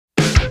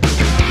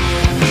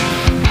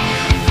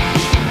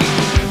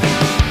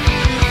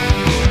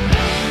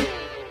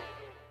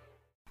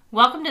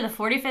Welcome to the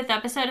 45th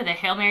episode of the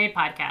Hail Married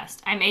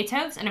podcast. I'm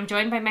Atoves, and I'm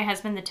joined by my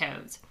husband, the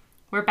Toves.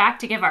 We're back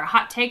to give our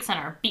hot takes on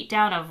our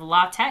beatdown of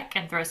La Tech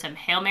and throw some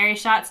Hail Mary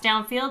shots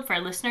downfield for our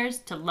listeners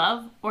to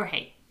love or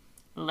hate.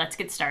 Let's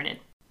get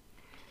started.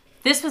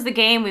 This was the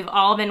game we've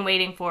all been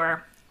waiting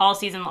for all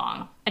season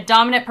long. A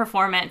dominant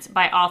performance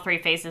by all three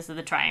faces of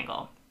the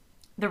triangle.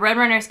 The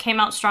Roadrunners came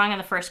out strong in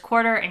the first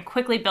quarter and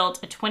quickly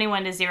built a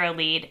 21-0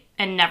 lead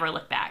and never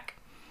looked back.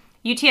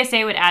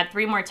 UTSA would add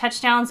 3 more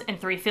touchdowns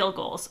and 3 field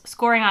goals,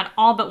 scoring on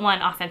all but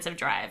one offensive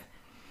drive.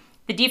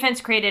 The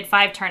defense created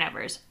 5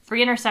 turnovers,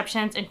 3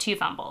 interceptions, and 2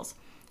 fumbles.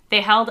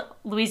 They held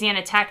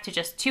Louisiana Tech to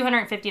just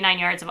 259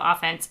 yards of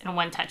offense and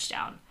 1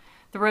 touchdown.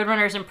 The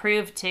Roadrunners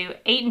improved to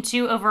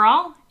 8-2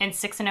 overall and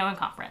 6-0 in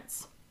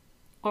conference.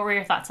 What were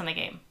your thoughts on the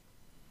game?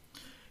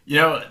 You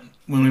know,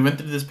 when we went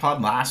through this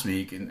pod last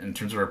week, in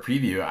terms of our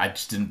preview, I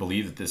just didn't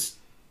believe that this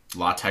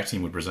La Tech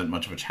team would present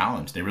much of a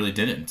challenge. They really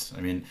didn't. I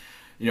mean,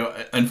 you know,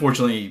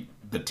 unfortunately,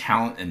 the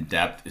talent and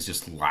depth is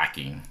just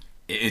lacking.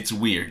 It's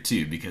weird,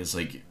 too, because,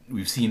 like,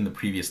 we've seen the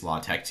previous La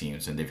Tech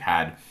teams, and they've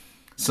had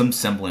some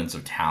semblance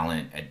of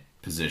talent at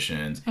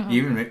positions. Mm-hmm.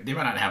 Even they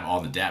might not have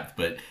all the depth,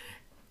 but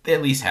they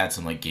at least had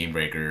some, like, game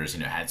breakers, you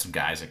know, had some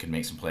guys that could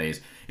make some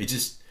plays. It's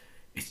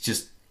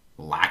just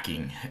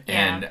lacking.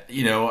 Yeah. And,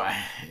 you know,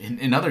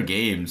 in other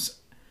games,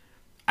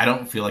 I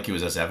don't feel like it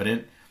was as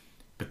evident,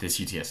 but this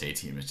UTSA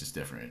team is just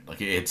different.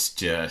 Like, it's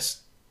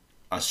just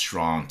a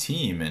strong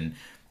team, and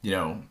you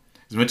know,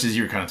 as much as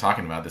you were kind of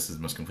talking about this is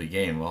the most complete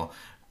game, well,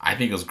 I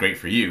think it was great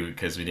for you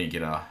because we didn't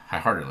get a high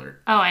heart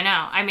alert. Oh, I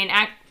know. I mean,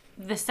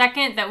 the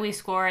second that we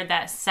scored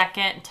that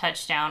second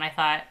touchdown, I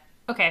thought,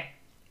 okay,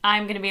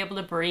 I'm going to be able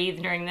to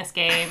breathe during this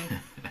game.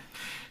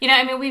 You know,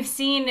 I mean, we've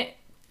seen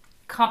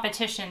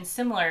competition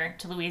similar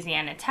to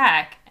Louisiana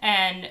Tech,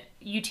 and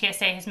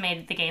UTSA has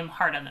made the game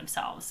hard on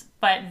themselves.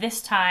 But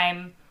this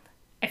time,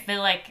 I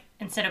feel like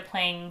instead of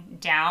playing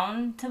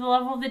down to the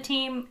level of the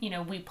team, you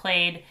know, we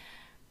played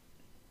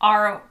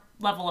our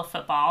level of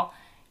football.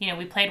 You know,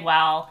 we played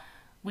well.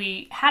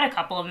 We had a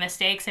couple of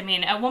mistakes. I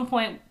mean, at one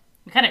point,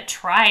 we kind of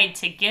tried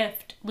to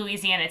gift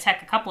Louisiana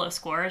Tech a couple of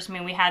scores. I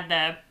mean, we had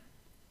the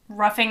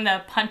roughing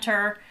the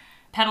punter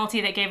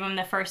penalty that gave them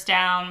the first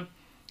down.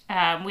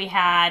 We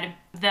had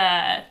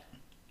the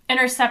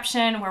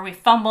interception where we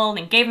fumbled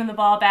and gave them the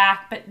ball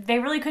back, but they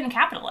really couldn't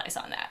capitalize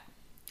on that.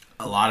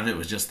 A lot of it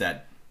was just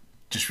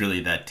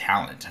really that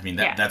talent. I mean,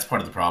 that's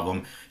part of the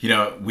problem. You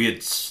know,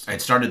 I'd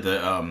started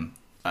the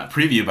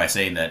preview by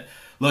saying that,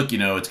 look, you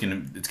know, it's gonna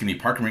be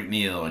Parker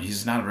McNeil, and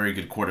he's not a very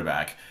good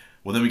quarterback.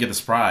 Well, then we get the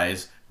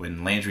surprise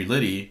when Landry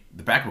Liddy,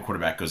 the backup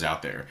quarterback, goes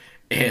out there.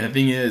 And the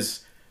thing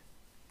is,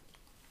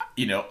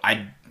 you know,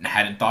 I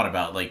hadn't thought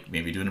about, like,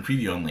 maybe doing a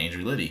preview on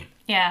Landry Liddy.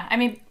 Yeah, I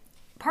mean,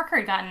 Parker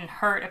had gotten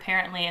hurt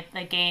apparently at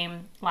the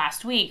game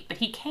last week, but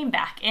he came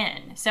back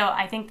in. So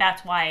I think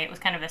that's why it was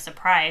kind of a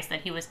surprise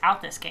that he was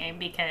out this game,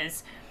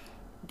 because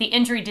the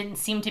injury didn't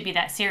seem to be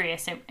that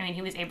serious. I mean,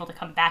 he was able to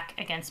come back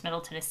against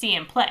Middle Tennessee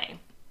and play.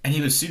 And he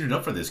was suited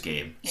up for this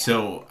game. Yeah.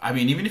 So, I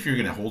mean, even if you're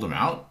going to hold him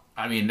out,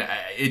 I mean,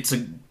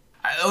 the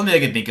only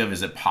thing I can think of is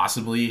that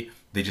possibly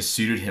they just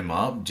suited him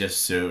up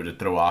just so to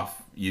throw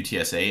off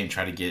UTSA and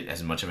try to get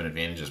as much of an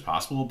advantage as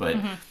possible. But,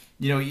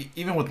 you know,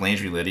 even with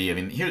Landry Liddy, I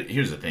mean,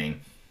 here's the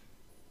thing.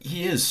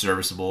 He is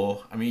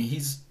serviceable. I mean,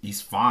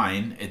 he's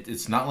fine.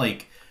 It's not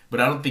like, but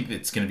I don't think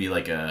it's going to be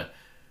like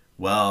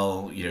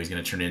well, you know, he's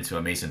going to turn into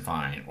a Mason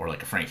Fine or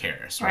like a Frank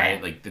Harris,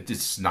 right? Like,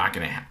 it's not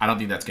going to, I don't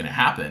think that's going to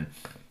happen.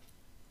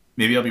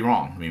 Maybe I'll be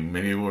wrong. I mean,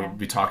 maybe we'll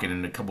be talking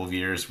in a couple of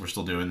years. We're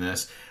still doing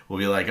this. We'll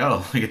be like,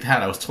 oh, look at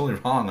that. I was totally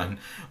wrong on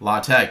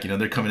La Tech. You know,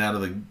 they're coming out of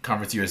the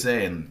Conference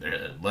USA and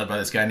they're led by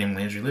this guy named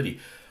Landry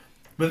Liddy.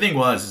 But the thing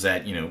is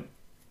that, you know,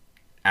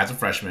 as a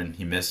freshman,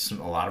 he missed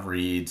a lot of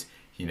reads.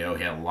 You know,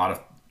 he had a lot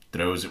of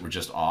throws that were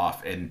just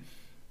off, and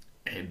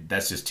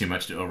that's just too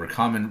much to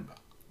overcome.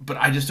 But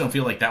I just don't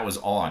feel like that was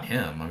all on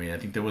him. I mean, I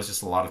think there was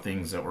just a lot of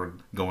things that were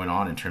going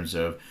on in terms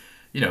of,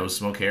 you know,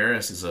 Smoke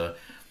Harris is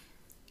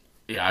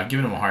I've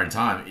given him a hard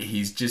time.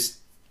 He's just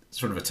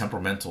sort of a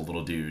temperamental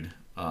little dude.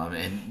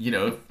 And, you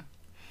know,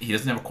 he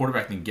doesn't have a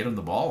quarterback that can get him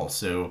the ball,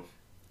 so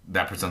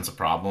that presents a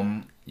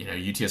problem. You know,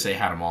 UTSA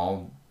had him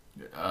all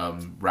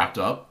wrapped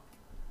up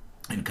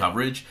in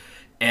coverage,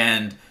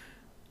 and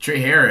Trey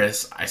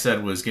Harris, I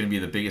said, was going to be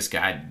the biggest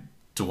guy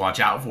to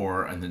watch out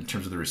for, and in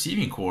terms of the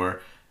receiving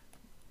core,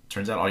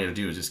 turns out all you have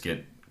to do is just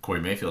get Corey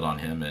Mayfield on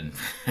him, and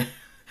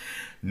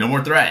no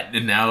more threat.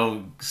 And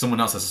now someone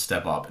else has to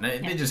step up. And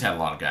they just had a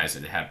lot of guys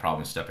that had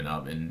problems stepping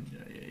up.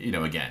 And, you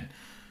know, again,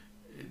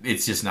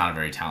 it's just not a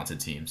very talented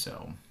team.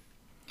 So,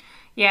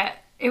 yeah,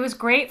 it was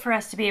great for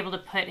us to be able to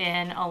put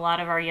in a lot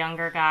of our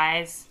younger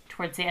guys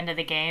towards the end of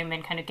the game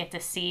and kind of get to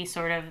see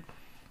sort of,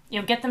 you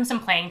know, get them some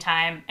playing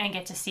time and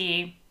get to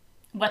see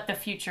what the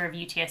future of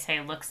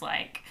UTSA looks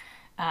like.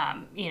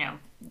 You know,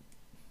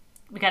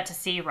 we got to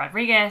see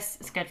Rodriguez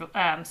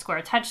score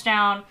a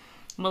touchdown,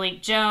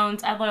 Malik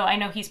Jones, although I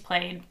know he's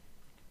played,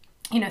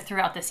 you know,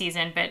 throughout the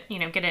season, but, you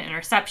know, get an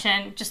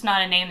interception, just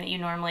not a name that you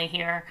normally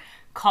hear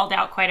called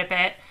out quite a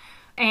bit.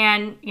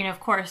 And, you know, of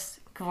course,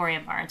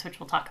 Kavorian Barnes, which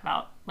we'll talk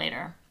about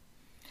later.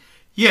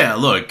 Yeah,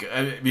 look,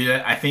 I mean,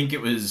 I think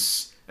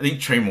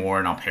Trey Moore,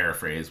 and I'll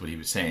paraphrase what he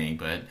was saying,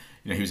 but,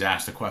 he was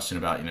asked a question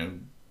about,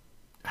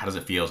 how does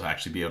it feel to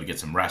actually be able to get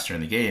some rest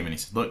during the game? And he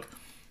said, look,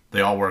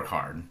 they all work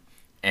hard.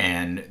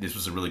 And this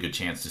was a really good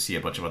chance to see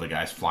a bunch of other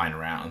guys flying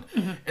around.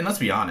 Mm-hmm. And let's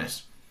be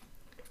honest,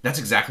 that's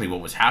exactly what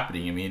was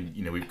happening. I mean,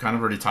 we've kind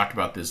of already talked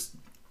about this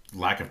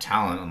lack of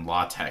talent on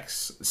La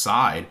Tech's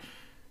side,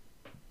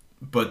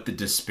 but the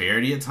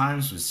disparity at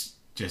times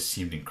just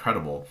seemed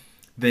incredible.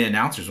 The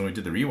announcers, when we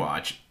did the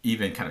rewatch,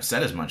 even kind of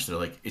said as much. They're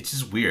like, it's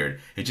just weird.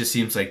 It just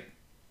seems like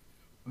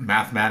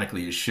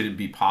mathematically it shouldn't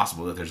be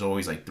possible that there's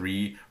always like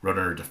 3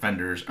 runner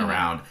defenders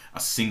around a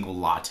single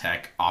La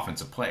Tech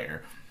offensive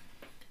player.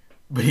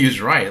 But he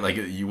was right. Like,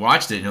 you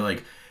watched it and you're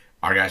like,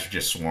 our guys are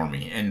just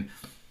swarming. And,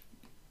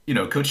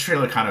 Coach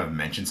Traylor kind of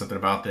mentioned something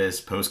about this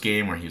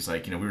post-game where he was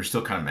like, we were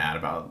still kind of mad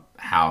about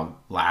how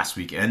last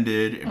week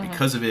ended. And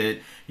because of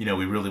it, we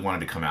really wanted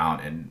to come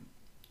out and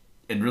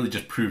really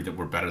just prove that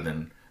we're better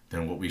than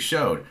what we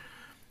showed.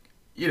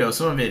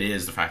 Some of it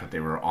is the fact that they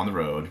were on the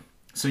road.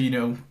 So,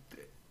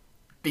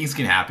 things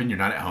can happen. You're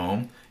not at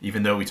home,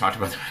 even though we talked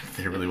about the fact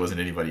that there really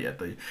wasn't anybody at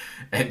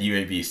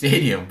UAB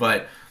Stadium.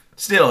 But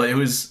still, it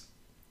was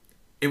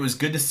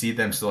good to see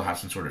them still have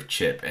some sort of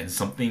chip and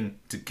something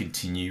to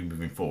continue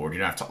moving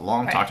forward. I've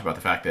talked about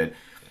the fact that,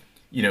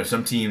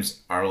 some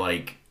teams are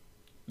like,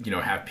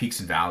 have peaks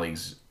and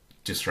valleys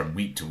just from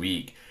week to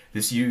week.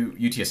 This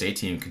UTSA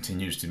team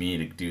continues to me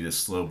to do this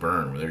slow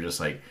burn where they're just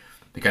like,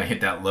 they kind of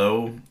hit that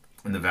low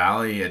in the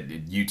valley at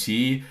UT,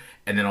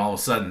 and then all of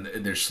a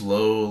sudden they're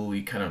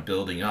slowly kind of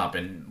building up,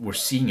 and we're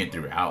seeing it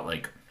throughout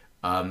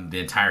the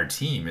entire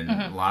team in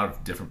a lot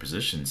of different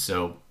positions.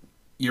 So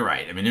you're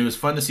right. I mean, it was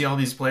fun to see all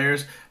these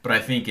players, but I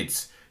think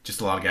it's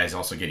just a lot of guys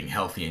also getting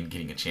healthy and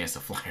getting a chance to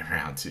fly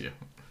around too.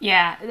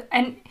 Yeah,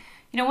 and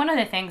one of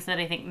the things that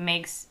I think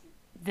makes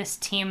this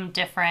team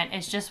different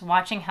is just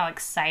watching how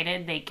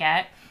excited they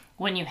get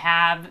when you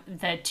have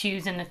the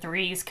 2s and the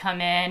 3s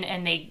come in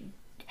and they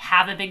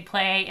have a big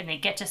play and they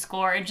get to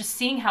score, and just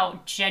seeing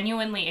how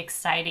genuinely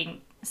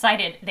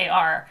excited they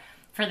are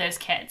for those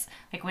kids.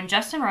 Like when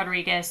Justin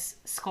Rodriguez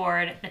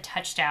scored the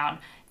touchdown,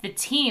 the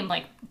team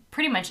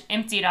pretty much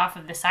emptied off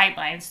of the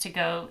sidelines to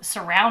go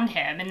surround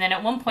him, and then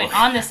at one point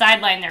on the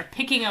sideline they're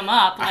picking him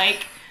up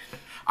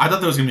I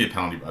thought there was gonna be a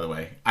penalty, by the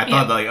way. I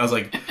thought I was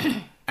like,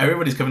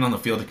 everybody's coming on the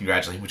field to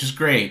congratulate him, which is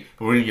great,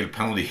 but we're gonna get a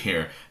penalty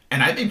here.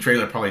 And I think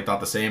Traylor probably thought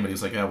the same, but he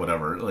was like,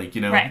 whatever.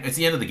 Right. It's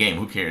the end of the game.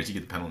 Who cares? You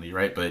get the penalty,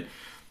 right? But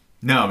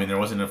no, I mean, there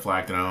wasn't a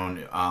flag thrown.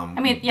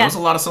 There was a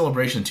lot of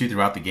celebration too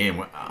throughout the game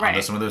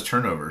on some of those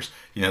turnovers.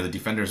 The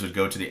defenders would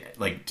go to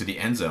the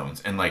end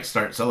zones and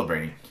start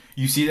celebrating.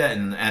 You see that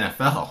in the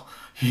NFL.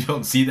 You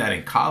don't see that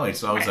in college.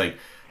 So I was like,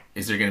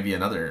 is there going to be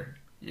another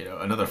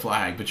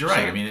flag? But you're right.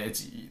 Sure. I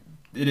mean,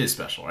 it is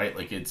special, right?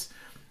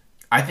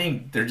 I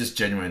think they're just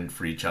genuine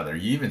for each other.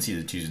 You even see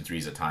the 2s and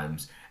 3s at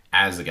times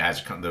as the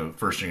guys the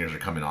first stringers are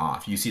coming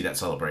off. You see that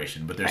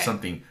celebration, but there's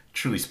something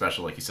truly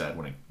special, like you said,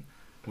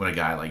 when a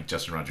guy like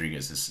Justin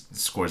Rodriguez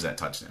scores that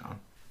touchdown.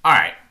 All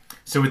right.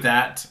 So with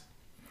that,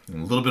 a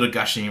little bit of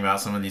gushing about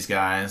some of these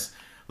guys.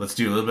 Let's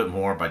do a little bit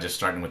more by just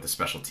starting with the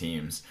special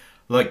teams.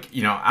 Look,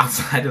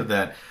 outside of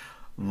that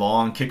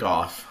long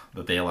kickoff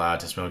that they allowed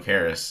to Smoke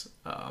Harris,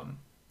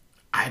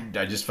 I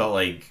just felt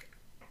like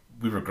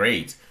we were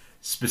great,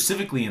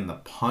 specifically in the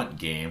punt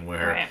game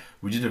where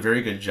we did a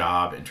very good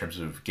job in terms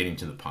of getting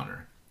to the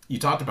punter. You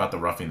talked about the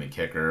roughing the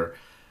kicker.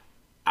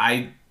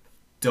 I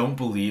don't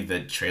believe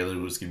that Traylor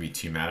was going to be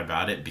too mad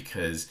about it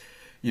because,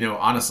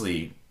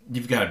 honestly,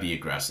 you've got to be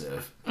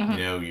aggressive.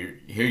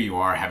 Here you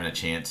are having a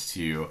chance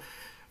to,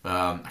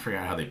 I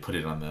forgot how they put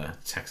it on the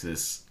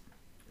Texas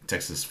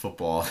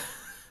football.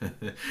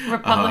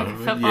 Republic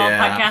football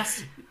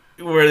podcast.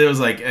 Where it was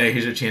like, hey,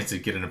 here's your chance to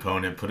get an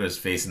opponent, put his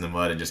face in the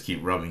mud, and just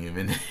keep rubbing him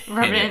in.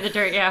 Rubbing it in the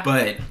dirt, yeah.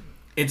 But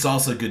it's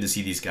also good to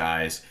see these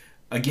guys,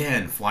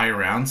 again, fly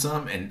around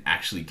some and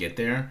actually get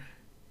there.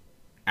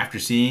 After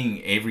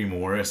seeing Avery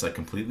Morris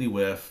completely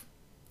whiff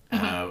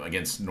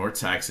against North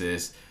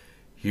Texas,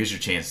 here's your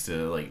chance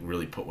to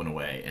really put one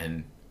away,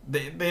 and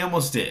they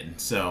almost did.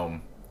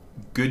 So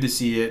good to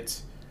see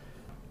it.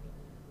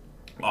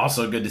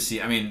 Also good to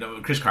see. I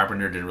mean, Chris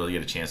Carpenter didn't really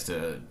get a chance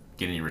to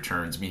get any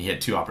returns. I mean, he had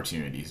 2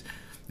 opportunities.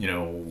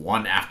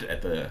 One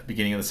at the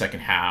beginning of the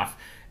second half,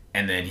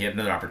 and then he had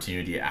another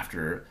opportunity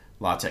after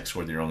La Tech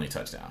scored their only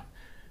touchdown.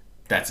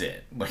 That's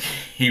it.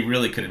 He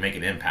really couldn't make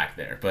an impact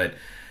there, but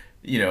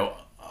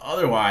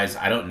otherwise,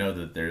 I don't know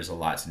that there's a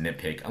lot to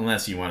nitpick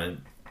unless you want to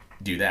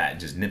do that and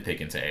just nitpick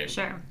and say,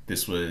 sure,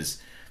 this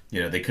was,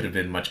 they could have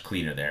been much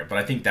cleaner there. But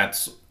I think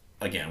that's,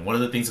 again, one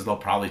of the things that they'll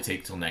probably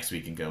take till next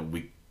week and go,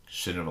 we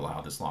shouldn't have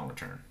allowed this long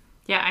return.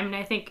 Yeah, I mean,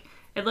 I think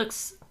it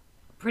looks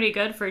pretty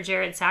good for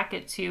Jared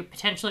Sackett to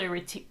potentially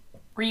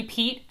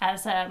repeat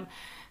as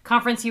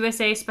Conference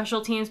USA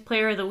Special Teams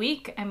Player of the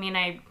Week. I mean,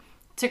 I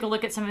took a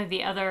look at some of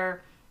the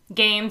other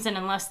games, and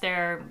unless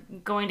they're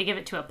going to give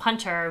it to a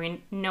punter, I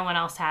mean, no one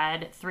else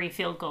had 3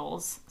 field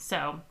goals.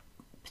 So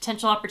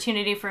potential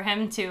opportunity for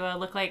him to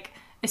look like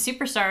a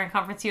superstar in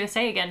Conference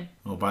USA again.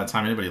 Well, by the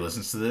time anybody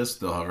listens to this,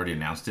 they'll have already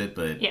announced it,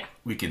 but Yeah.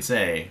 we can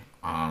say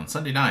on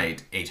Sunday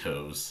night,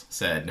 Atos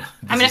said this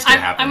I'm is going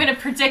to happen. I'm gonna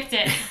predict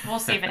it. We'll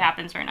see if it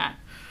happens or not.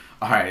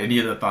 All right, any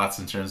other thoughts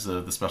in terms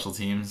of the special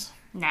teams?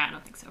 Nah, I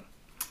don't think so.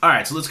 All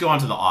right, so let's go on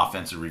to the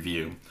offensive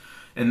review.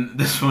 And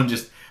this one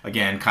just,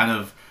 again, kind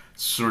of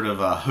sort of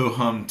a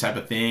ho-hum type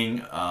of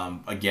thing.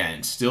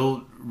 Again,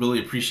 still really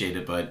appreciate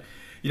it, but,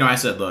 I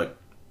said, look,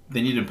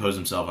 they need to impose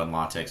themselves on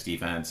La Tech's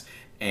defense,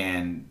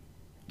 and,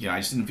 I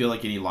just didn't feel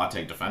like any La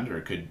Tech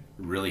defender could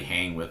really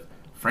hang with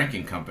Frank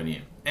and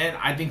company. And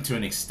I think to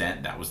an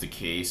extent that was the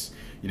case.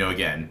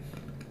 Again,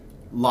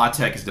 La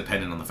Tech is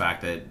dependent on the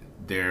fact that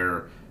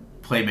their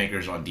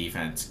playmakers on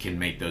defense can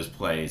make those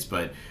plays,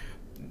 but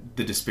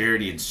the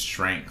disparity in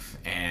strength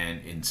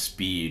and in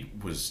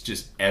speed was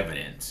just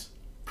evident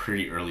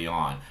pretty early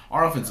on.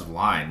 Our offensive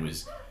line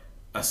was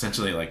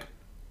essentially like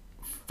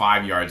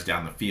 5 yards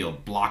down the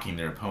field blocking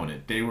their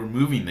opponent. They were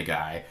moving the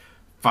guy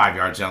 5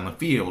 yards down the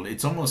field.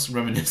 It's almost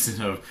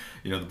reminiscent of,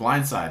 the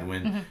blind side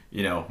when,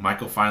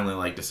 Michael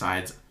finally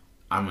decides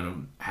I'm going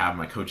to have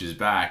my coach's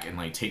back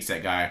and takes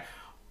that guy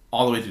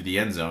all the way through the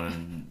end zone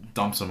and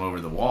dumps him over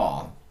the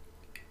wall.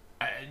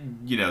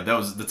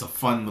 That's a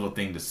fun little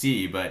thing to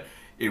see, but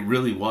it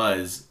really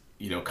was,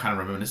 kind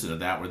of reminiscent of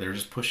that, where they're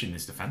just pushing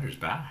these defenders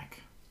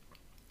back.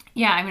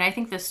 Yeah, I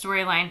think the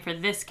storyline for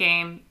this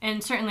game,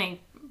 and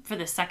certainly for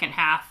the second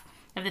half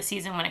of the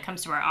season when it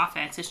comes to our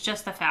offense, is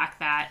just the fact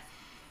that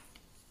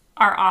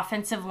our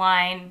offensive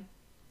line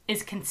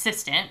is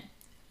consistent.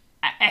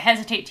 I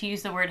hesitate to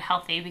use the word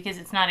healthy because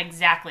it's not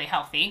exactly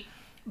healthy.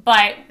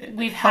 But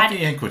we've had...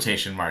 Healthy in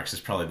quotation marks is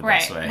probably the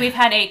best way. We've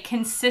had a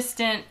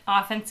consistent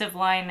offensive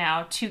line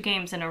now 2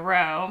 games in a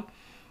row.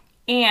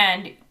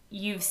 And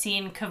you've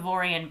seen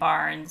Kevorian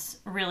Barnes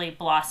really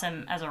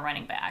blossom as a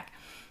running back.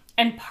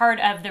 And part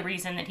of the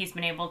reason that he's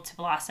been able to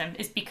blossom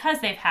is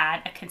because they've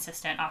had a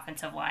consistent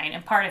offensive line.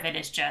 And part of it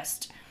is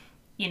just,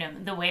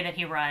 the way that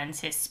he runs,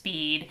 his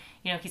speed.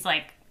 He's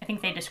like... I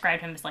think they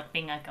described him as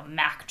being like a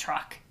Mack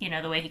truck.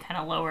 The way he kind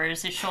of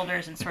lowers his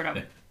shoulders and sort of...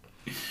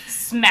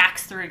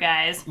 smacks through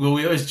guys. Well,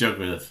 we always joke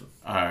with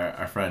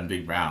our friend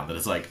Big Brown that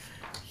it's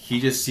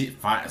he just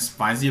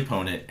finds the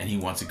opponent and he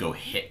wants to go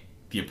hit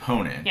the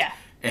opponent. Yeah.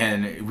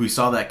 And we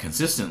saw that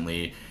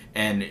consistently.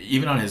 And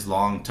even on his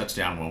long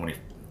touchdown one, when he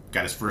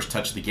got his first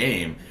touch of the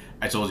game,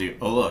 I told you,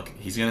 oh, look,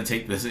 he's going to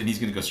take this and he's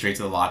going to go straight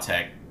to the La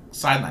Tech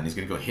sideline. He's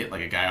going to go hit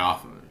a guy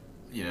off,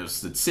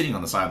 sitting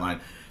on the sideline.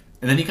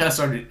 And then he kind of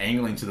started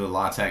angling to the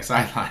La Tech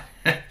sideline.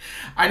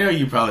 I know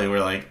you probably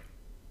were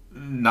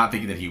not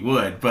thinking that he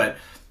would, but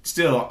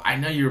still, I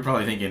know you were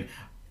probably thinking,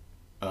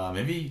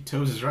 maybe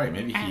Toes is right.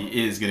 Maybe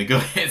he is going to go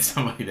hit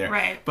somebody there.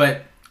 Right.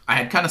 But I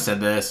had kind of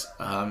said this,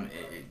 kind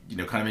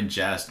of in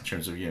jest in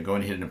terms of,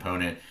 going to hit an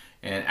opponent.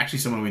 And actually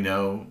someone we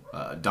know,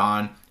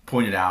 Don,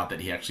 pointed out that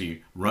he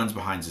actually runs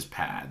behind his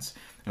pads.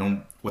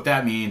 And what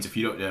that means, if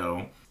you don't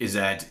know, is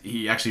that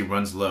he actually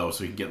runs low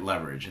so he can get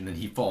leverage. And then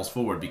he falls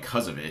forward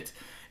because of it.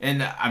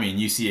 And,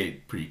 you see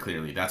it pretty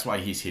clearly. That's why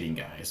he's hitting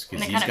guys,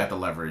 because he's got the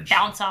leverage.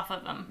 Bounce off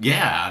of them.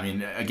 Yeah,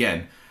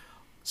 again,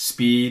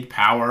 speed,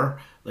 power,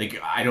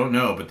 I don't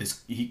know, but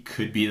he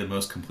could be the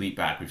most complete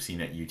back we've seen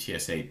at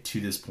UTSA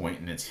to this point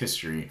in its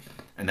history.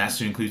 And that's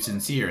to include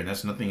Sincere, and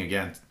that's nothing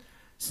against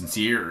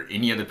Sincere or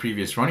any other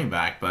previous running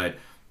back, but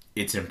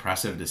it's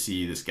impressive to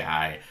see this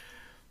guy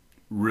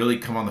really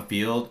come on the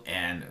field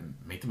and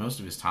make the most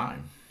of his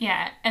time.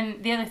 Yeah,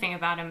 and the other thing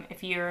about him,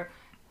 if you're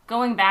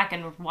going back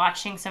and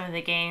watching some of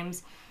the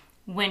games,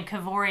 when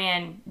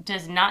Kevorian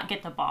does not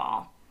get the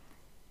ball,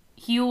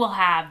 he will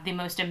have the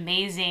most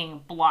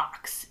amazing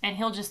blocks, and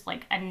he'll just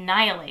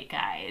annihilate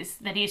guys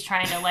that he's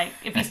trying to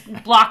if he's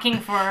blocking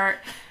for,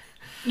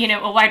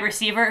 a wide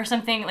receiver or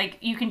something,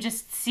 you can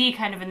just see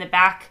kind of in the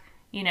back,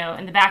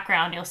 in the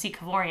background, you'll see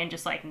Kevorian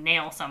just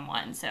nail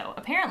someone. So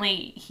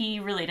apparently he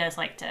really does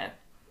like to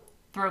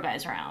throw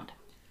guys around.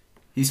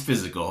 He's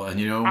physical, and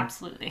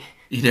absolutely.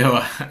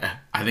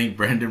 I think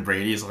Brandon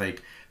Brady is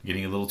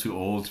getting a little too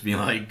old to be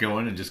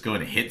going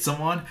and hit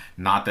someone.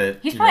 Not that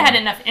he's probably had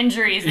enough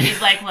injuries that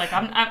he's look,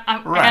 I'm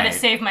right. I gotta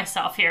save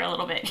myself here a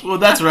little bit. Well,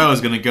 that's where I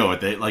was gonna go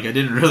with it. I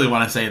didn't really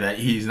want to say that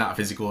he's not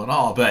physical at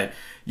all, but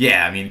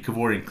yeah,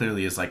 Kevorian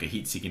clearly is a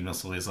heat-seeking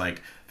missile. He's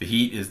the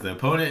heat is the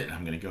opponent, and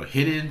I'm gonna go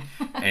hit it,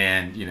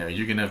 and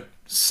you're gonna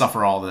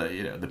suffer all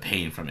the the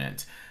pain from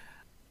it.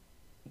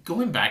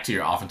 Going back to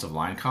your offensive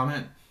line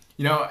comment,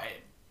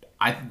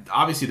 I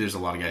obviously there's a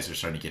lot of guys that are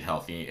starting to get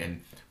healthy,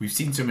 and we've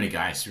seen so many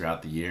guys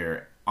throughout the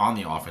year on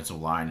the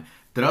offensive line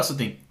that I also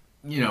think,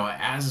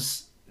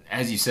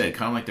 as you said,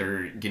 kind of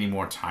they're getting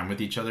more time with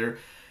each other.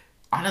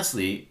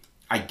 Honestly,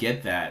 I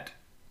get that.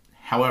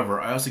 However,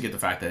 I also get the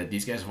fact that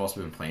these guys have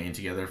also been playing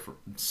together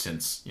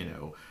since,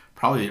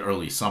 probably the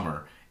early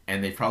summer,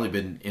 and they've probably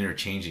been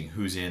interchanging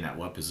who's in at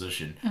what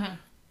position. Mm-hmm.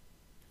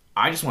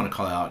 I just want to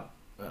call out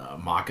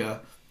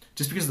Maka,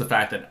 just because of the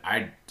fact that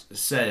I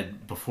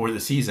said before the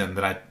season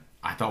that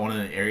I thought one of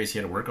the areas he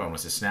had to work on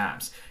was his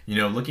snaps.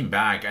 Looking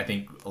back, I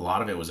think a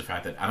lot of it was the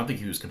fact that I don't think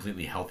he was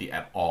completely healthy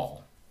at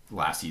all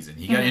last season.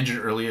 He got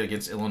injured early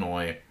against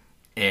Illinois,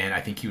 and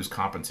I think he was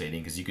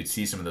compensating because you could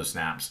see some of those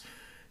snaps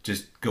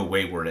just go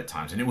wayward at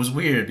times. And it was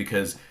weird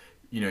because,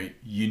 you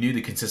knew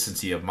the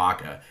consistency of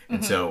Maka.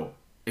 And so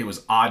it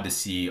was odd to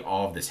see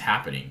all of this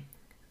happening.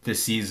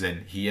 This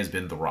season, he has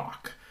been the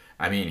rock.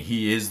 I mean,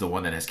 he is the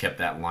one that has kept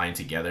that line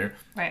together,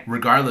 right,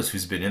 regardless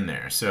who's been in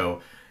there.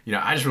 So,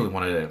 I just really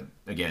wanted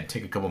to, again,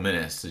 take a couple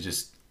minutes to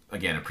just,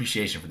 again,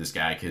 appreciation for this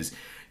guy because,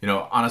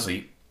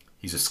 honestly,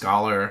 he's a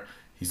scholar.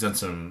 He's done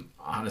some,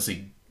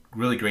 honestly,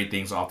 really great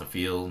things off the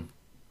field.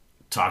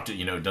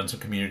 Done some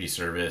community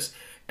service.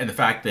 And the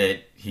fact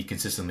that he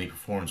consistently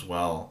performs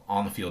well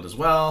on the field as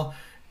well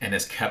and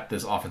has kept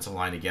this offensive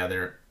line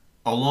together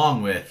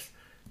along with,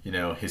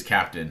 his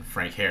captain,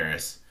 Frank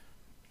Harris.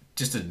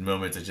 Just a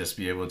moment to just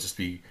be able to just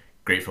be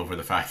grateful for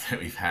the fact that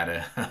we've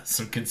had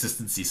some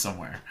consistency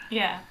somewhere.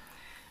 Yeah.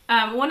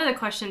 One of the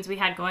questions we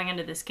had going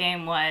into this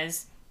game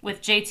was,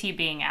 with JT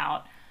being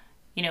out,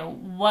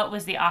 what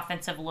was the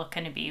offensive look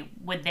going to be?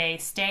 Would they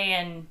stay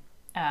in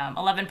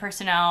 11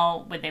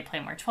 personnel? Would they play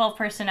more 12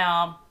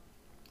 personnel?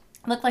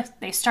 It looked like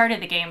they started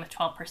the game with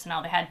 12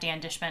 personnel. They had Dan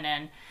Dishman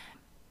in.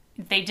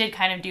 They did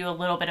kind of do a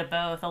little bit of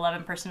both,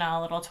 11 personnel,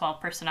 a little 12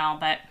 personnel.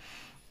 But,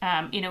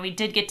 we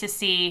did get to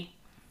see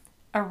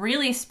a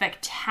really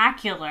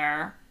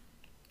spectacular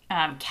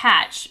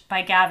catch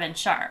by Gavin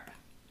Sharp.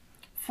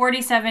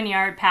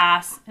 47-yard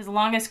pass, his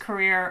longest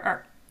career,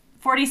 or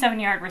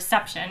 47-yard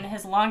reception,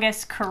 his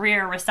longest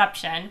career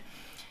reception.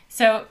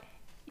 So,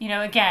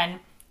 again,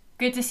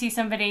 good to see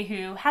somebody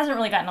who hasn't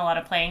really gotten a lot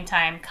of playing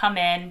time come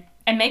in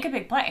and make a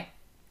big play.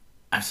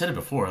 I've said it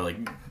before,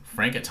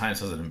 Frank at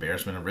times has an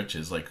embarrassment of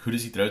riches. Who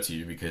does he throw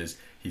to? Because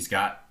he's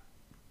got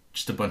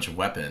just a bunch of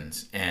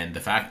weapons. And the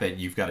fact that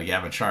you've got a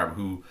Gavin Sharp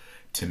who,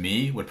 to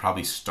me, would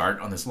probably start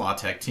on this La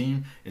Tech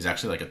team is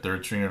actually a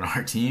third stringer on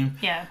our team.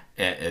 Yeah.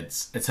 It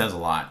says a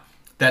lot.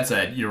 That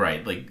said, you're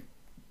right.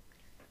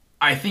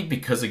 I think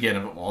because, again,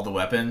 of all the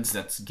weapons,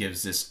 that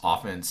gives this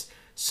offense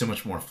so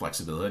much more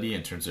flexibility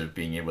in terms of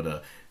being able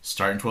to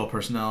start in 12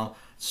 personnel,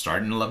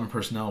 start in 11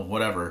 personnel,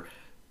 whatever.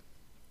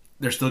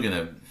 They're still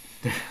they're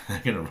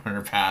gonna run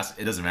or pass.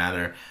 It doesn't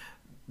matter.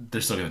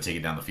 They're still gonna take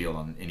it down the field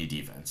on any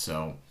defense.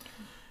 So,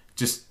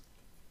 just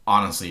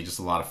honestly, just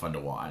a lot of fun to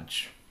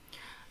watch.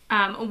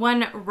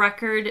 One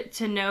record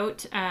to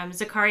note: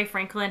 Zachary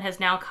Franklin has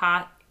now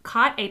caught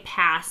a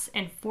pass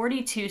in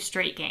 42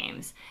 straight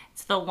games.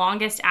 It's the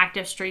longest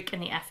active streak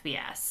in the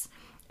FBS,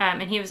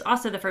 and he was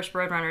also the first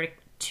Roadrunner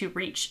to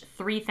reach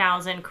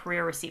 3,000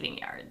 career receiving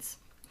yards,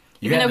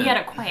 even though he had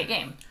a quiet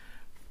game.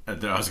 I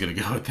was going to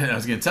go with that. I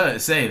was going to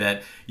say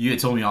that you had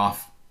told me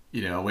off,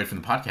 away from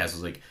the podcast. I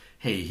was like,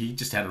 hey, he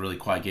just had a really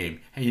quiet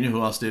game. Hey,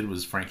 who else did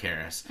was Frank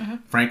Harris. Mm-hmm.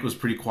 Frank was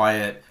pretty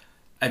quiet.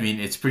 I mean,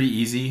 it's pretty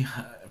easy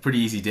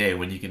day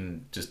when you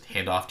can just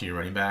hand off to your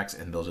running backs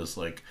and they'll just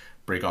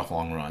break off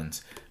long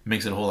runs.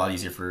 Makes it a whole lot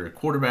easier for a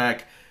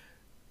quarterback.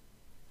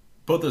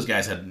 Both those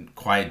guys had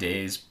quiet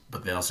days,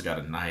 but they also got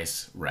a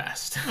nice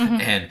rest. Mm-hmm.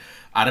 And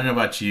I don't know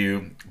about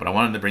you, but I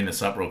wanted to bring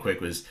this up real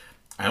quick.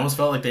 I almost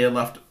felt like they had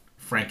left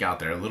Frank out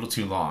there a little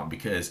too long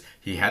because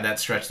he had that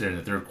stretch there in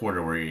the third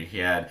quarter where he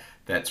had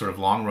that sort of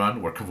long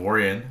run where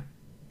Kavorian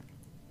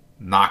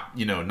knocked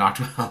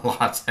a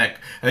lot. I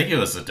think it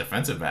was a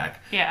defensive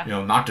back. Yeah.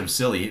 Knocked him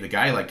silly. The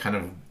guy kind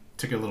of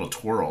took a little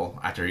twirl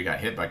after he got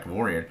hit by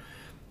Kavorian.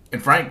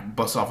 And Frank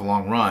busts off a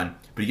long run,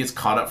 but he gets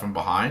caught up from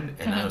behind.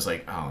 And I was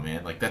like, oh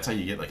man, that's how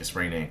you get a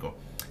sprained ankle.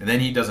 And then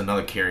he does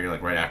another carry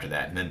right after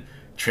that. And then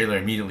Traylor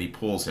immediately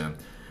pulls him.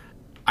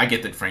 I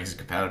get that Frank's a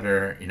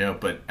competitor,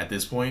 but at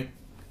this point,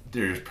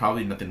 there's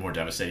probably nothing more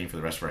devastating for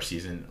the rest of our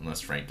season unless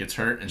Frank gets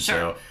hurt. And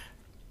sure.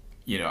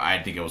 So, I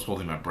think I was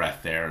holding my breath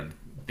there and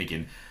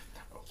thinking,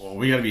 well,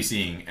 we got to be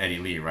seeing Eddie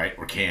Lee, right?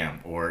 Or Cam,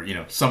 or,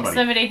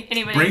 somebody.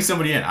 Anybody. Bring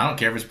somebody in. I don't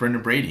care if it's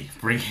Brendan Brady.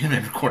 Bring him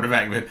in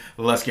quarterback, but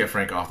let's get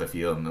Frank off the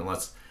field. And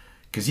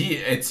because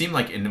it seemed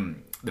like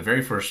in the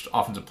very first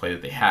offensive play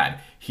that they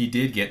had, he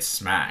did get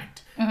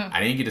smacked. Mm-hmm. I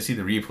didn't get to see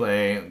the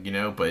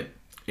replay, but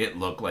it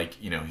looked like,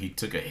 he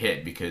took a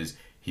hit because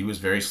he was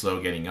very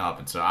slow getting up.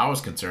 And so I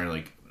was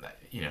concerned,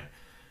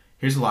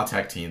 here's a La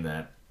Tech team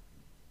that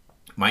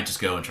might just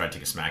go and try to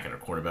take a smack at our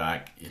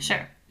quarterback.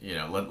 Sure.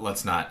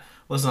 Let's not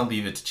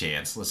leave it to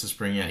chance. Let's just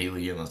bring Eddie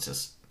Lee and let's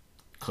just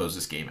close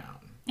this game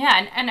out.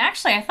 Yeah, and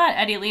actually I thought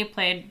Eddie Lee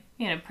played,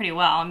 pretty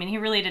well. I mean, he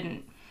really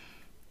didn't,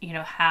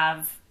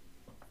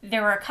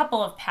 there were a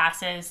couple of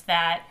passes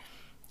that,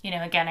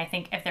 again, I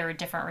think if there were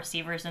different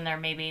receivers in there,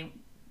 maybe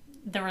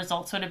the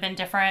results would have been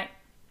different.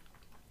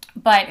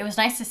 But it was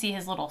nice to see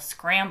his little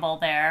scramble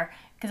there,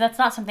 because that's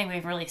not something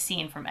we've really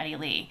seen from Eddie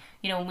Lee.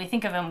 When we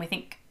think of him, we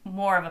think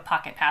more of a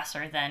pocket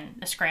passer than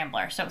a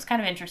scrambler. So it was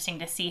kind of interesting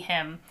to see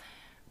him,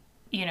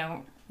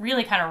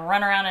 really kind of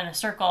run around in a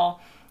circle.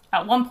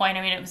 At one point,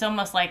 it was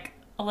almost like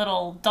a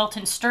little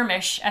Dalton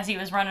Sturmish as he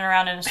was running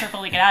around in a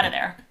circle to get out of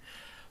there.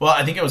 Well,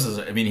 I think it was,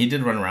 he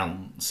did run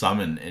around some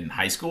in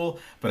high school,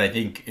 but I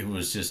think it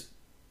was just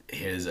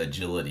his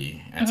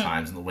agility at mm-hmm.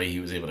 times and the way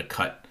he was able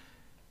to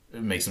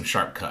make some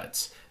sharp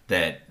cuts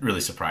that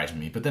really surprised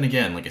me. But then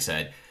again, like I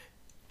said,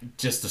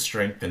 just the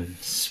strength and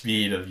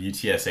speed of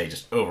UTSA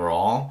just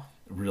overall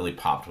really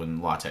popped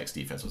when La Tech's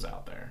defense was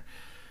out there.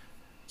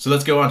 So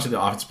let's go on to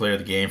the offensive player of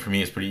the game. For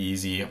me, it's pretty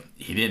easy.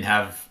 He didn't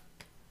have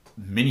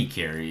many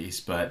carries,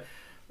 but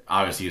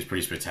obviously he was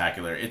pretty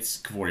spectacular.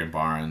 It's Kevorian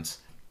Barnes.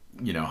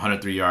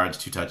 103 yards,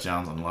 2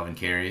 touchdowns on 11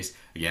 carries.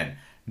 Again,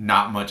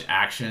 not much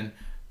action,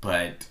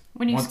 but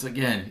once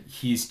again,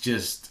 he's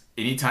just,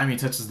 anytime he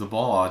touches the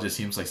ball, it just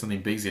seems like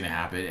something big's going to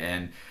happen.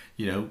 And,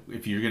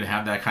 if you're going to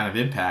have that kind of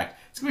impact,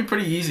 it's going to be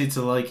pretty easy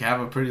to,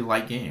 have a pretty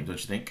light game, don't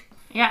you think?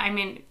 Yeah, I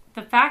mean,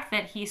 the fact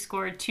that he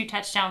scored 2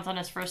 touchdowns on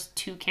his first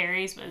 2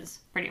 carries was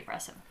pretty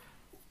impressive.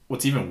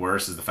 What's even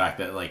worse is the fact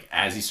that,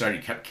 as he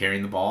kept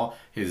carrying the ball,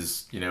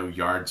 his,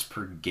 yards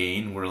per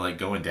gain were,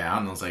 going down.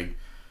 And I was like,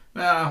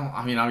 well,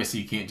 I mean,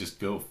 obviously you can't just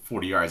go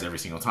 40 yards every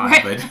single time.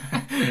 Right.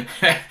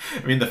 But,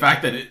 I mean, the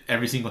fact that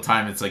every single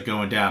time it's,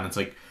 going down, it's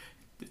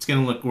it's going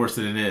to look worse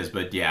than it is.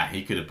 But, yeah,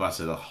 he could have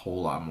busted a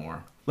whole lot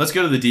more. Let's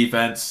go to the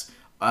defense.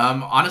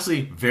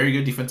 Honestly, very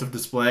good defensive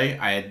display.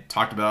 I had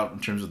talked about in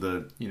terms of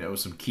the,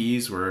 some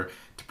keys were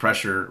to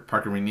pressure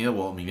Parker McNeil.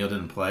 Well, McNeil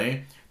didn't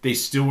play. They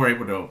still were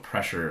able to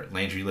pressure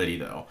Landry Liddy,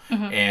 though.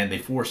 Mm-hmm. And they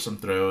forced some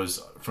throws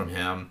from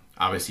him.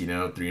 Obviously,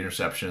 3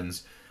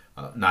 interceptions.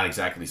 Not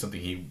exactly something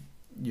he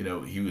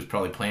was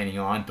probably planning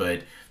on.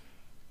 But,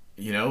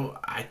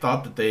 I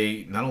thought that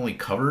they not only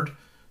covered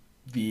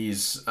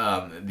these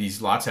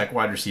La Tech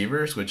wide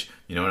receivers, which,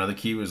 another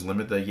key was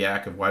limit the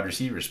yak of wide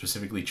receivers,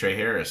 specifically Trey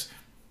Harris.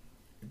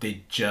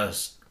 They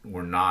just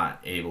were not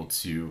able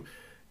to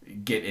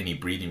get any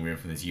breathing room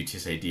from this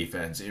UTSA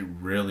defense. It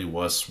really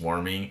was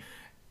swarming.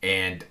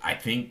 And I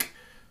think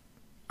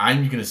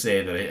I'm going to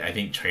say that I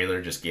think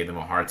Traylor just gave them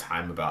a hard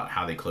time about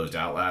how they closed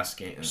out last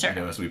game, sure.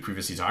 As we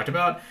previously talked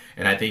about.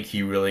 And I think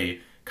he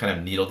really kind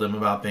of needled them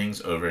about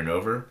things over and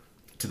over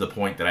to the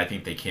point that I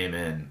think they came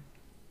in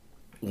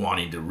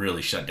wanting to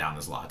really shut down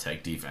this La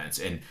Tech defense.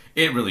 And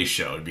it really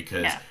showed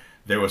because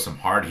there was some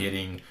hard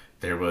hitting.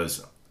 There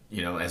was,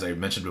 as I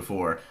mentioned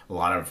before, a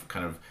lot of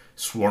kind of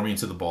swarming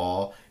to the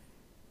ball.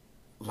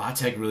 La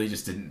Tech really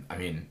just didn't,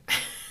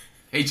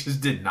 they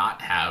just did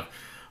not have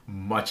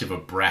much of a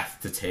breath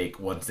to take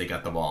once they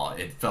got the ball.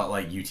 It felt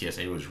like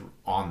UTSA was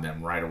on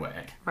them right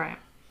away. Right.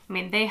 I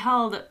mean, they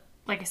held,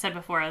 like I said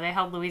before, they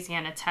held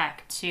Louisiana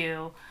Tech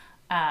to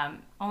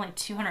only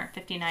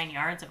 259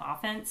 yards of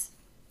offense,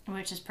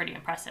 which is pretty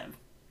impressive.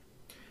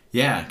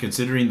 Yeah,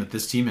 considering that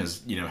this team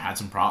has, had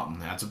some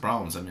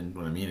problems. I mean,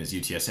 what I mean is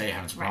UTSA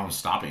having some problems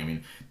stopping. I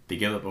mean, they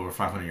gave up over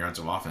 500 yards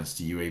of offense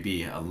to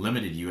UAB, a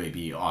limited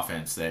UAB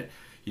offense that,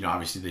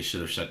 obviously they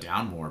should have shut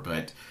down more.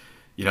 But,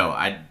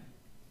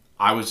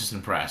 I was just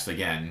impressed.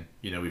 Again,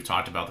 we've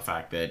talked about the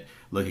fact that,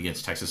 look,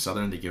 against Texas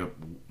Southern, they gave up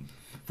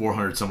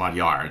 400 some odd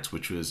yards,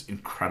 which was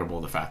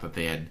incredible, the fact that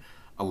they had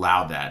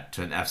allowed that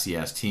to an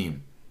FCS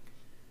team.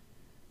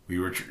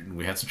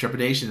 We had some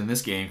trepidation in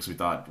this game because we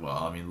thought,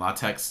 well, La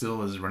Tech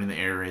still is running the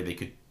air raid. They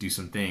could do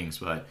some things.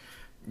 But,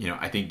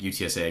 I think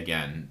UTSA,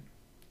 again,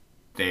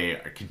 they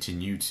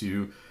continue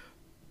to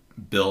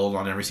build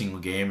on every single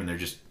game, and they're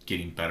just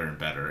getting better and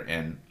better.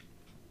 And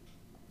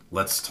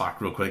let's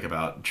talk real quick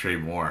about Trey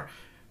Moore.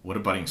 What a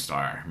budding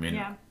star.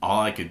 All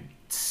I could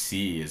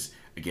see is,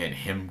 again,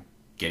 him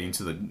getting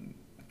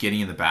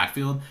in the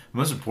backfield.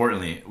 Most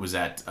importantly was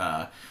that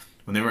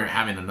when they were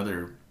having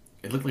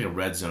it looked like a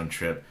red zone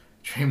trip,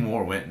 Trey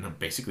Moore went and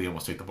basically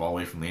almost took the ball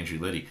away from Landry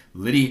Liddy.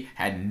 Liddy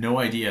had no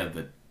idea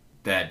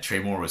that Trey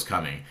Moore was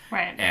coming.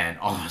 Right. And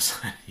all of a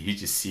sudden, you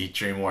just see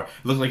Trey Moore.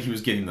 It looked like he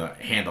was getting the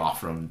handoff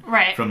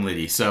from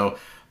Liddy. So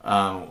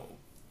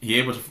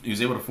he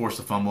was able to force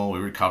the fumble. We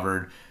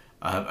recovered.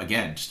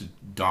 Again, just a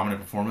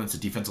dominant performance. The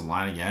defensive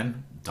line,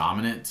 again,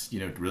 dominant.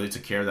 Really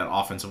took care of that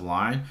offensive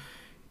line.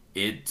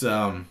 It,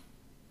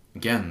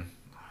 again,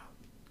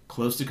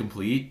 close to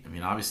complete.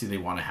 Obviously they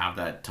want to have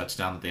that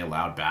touchdown that they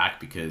allowed back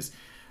because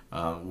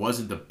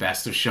wasn't the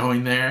best of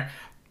showing there.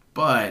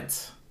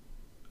 But,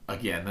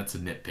 again, that's a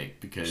nitpick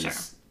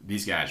because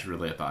these guys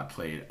really, I thought,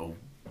 played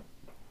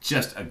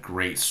just a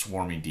great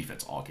swarming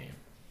defense all game.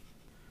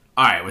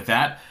 All right, with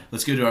that,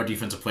 let's go to our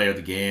defensive player of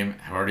the game.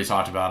 I've already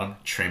talked about him,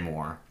 Trey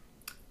Moore.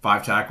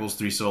 5 tackles,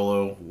 3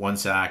 solo, 1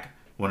 sack,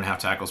 1.5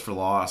 tackles for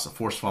loss, a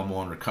forced fumble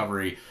and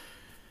recovery.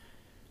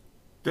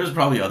 There's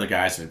probably other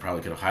guys that I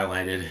probably could have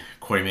highlighted.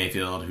 Corey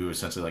Mayfield, who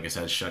essentially, like I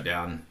said, shut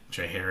down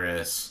Trey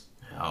Harris.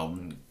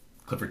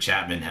 Clifford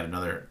Chapman had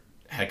another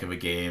heck of a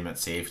game at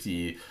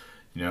safety.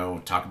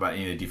 Talk about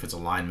any of the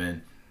defensive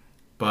linemen.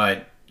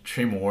 But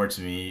Trey Moore,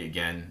 to me,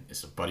 again,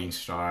 is a budding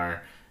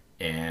star.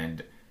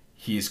 And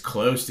he's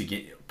close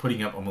to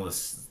putting up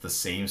almost the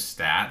same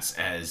stats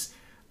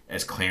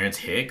as Clarence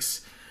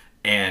Hicks.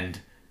 And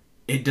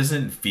it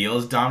doesn't feel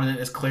as dominant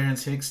as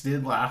Clarence Hicks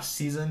did last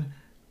season.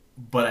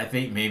 But I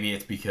think maybe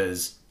it's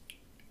because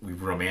we've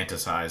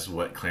romanticized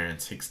what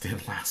Clarence Hicks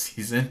did last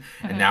season.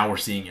 Mm-hmm. And now we're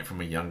seeing it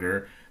from a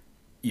younger,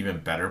 even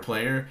better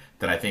player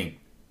that I think,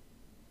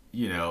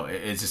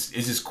 it's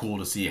just cool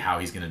to see how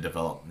he's going to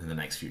develop in the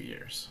next few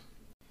years.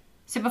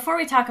 So before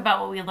we talk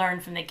about what we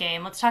learned from the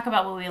game, let's talk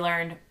about what we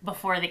learned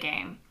before the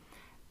game.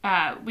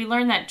 we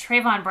learned that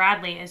Trayvon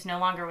Bradley is no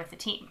longer with the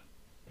team.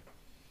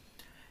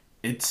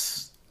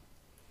 It's,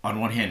 on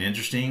one hand,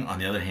 interesting. On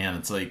the other hand,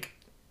 it's like,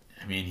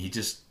 I mean,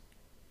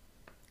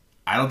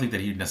 I don't think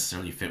that he'd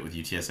necessarily fit with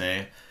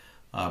UTSA.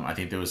 I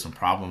think there was some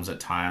problems at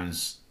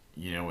times,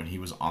 when he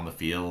was on the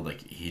field. Like,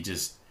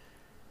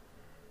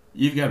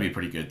 you've got to be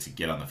pretty good to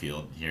get on the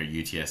field here at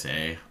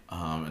UTSA.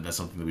 And that's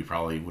something that we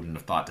probably wouldn't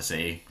have thought to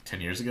say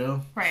 10 years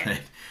ago. Right.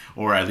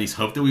 Or at least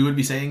hope that we would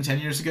be saying 10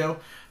 years ago.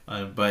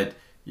 But,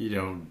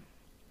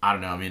 I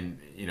don't know. I mean,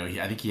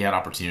 I think he had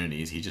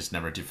opportunities. He just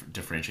never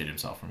differentiated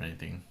himself from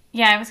anything.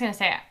 Yeah, I was going to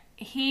say,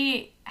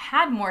 he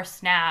had more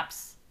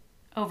snaps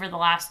over the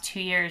last 2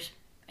 years,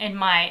 in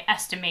my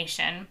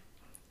estimation,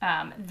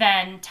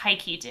 than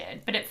Tyke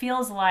did. But it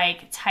feels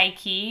like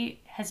Tyke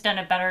has done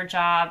a better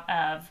job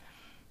of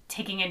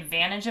taking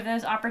advantage of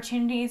those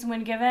opportunities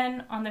when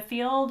given on the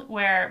field,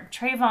 where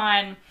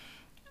Trayvon,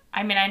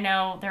 I mean, I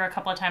know there are a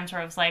couple of times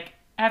where I was like,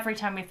 every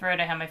time we throw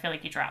to him, I feel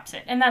like he drops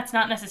it. And that's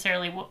not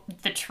necessarily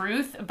the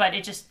truth, but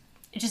it just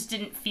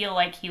didn't feel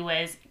like he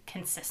was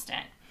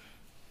consistent.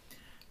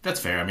 That's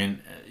fair. I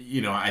mean,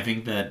 I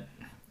think that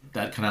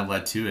kind of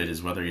led to it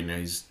is whether,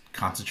 he's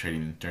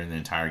concentrating during the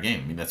entire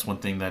game. I mean, that's one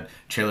thing that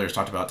Traylor has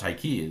talked about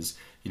Tyke is,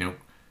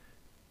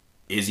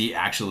 is he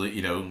actually,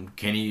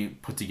 can he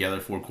put together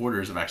 4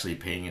 quarters of actually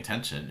paying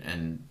attention?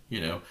 And,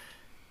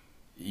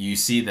 you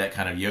see that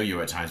kind of yo-yo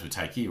at times with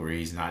Tyke where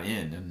he's not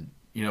in. And,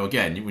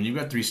 again, when you've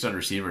got 3 stud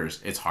receivers,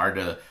 it's hard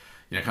to,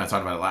 kind of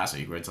talked about it last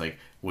week where it's like,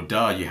 well,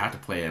 duh, you have to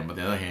play him. But on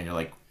the other hand, you're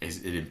like,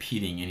 is it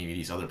impeding any of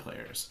these other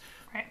players?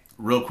 Right.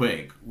 Real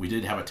quick, we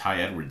did have a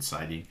Ty Edwards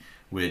sighting,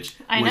 which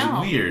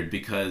was weird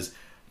because,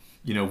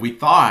 we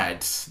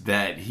thought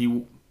that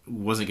he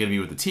wasn't going to be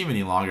with the team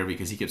any longer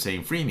because he kept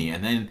saying free me.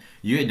 And then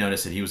you had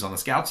noticed that he was on the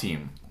scout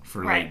team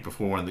for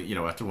before one of the,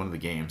 after one of the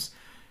games.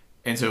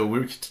 And so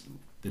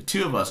the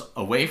 2 of us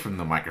away from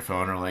the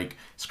microphone are like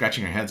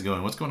scratching our heads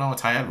going, what's going on with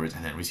Ty Edwards?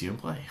 And then we see him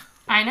play.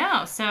 I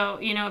know. So,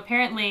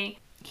 apparently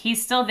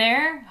he's still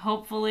there.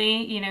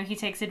 Hopefully, he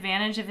takes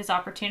advantage of his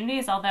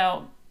opportunities,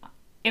 although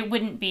it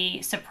wouldn't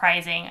be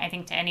surprising, I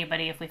think, to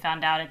anybody if we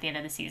found out at the end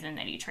of the season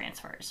that he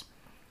transfers.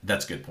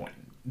 That's a good point.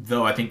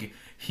 Though I think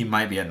he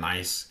might be a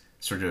nice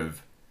sort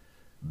of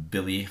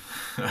Billy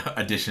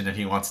addition if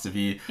he wants to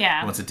be.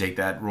 Yeah. He wants to take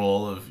that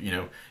role of,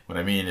 what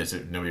I mean is,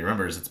 if nobody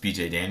remembers, it's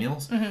BJ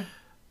Daniels. Mm-hmm.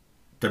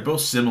 They're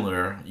both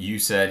similar. You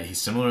said he's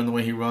similar in the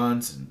way he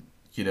runs,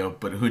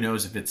 but who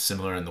knows if it's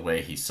similar in the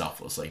way he's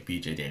selfless like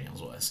BJ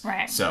Daniels was.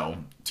 Right. So,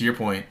 to your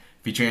point,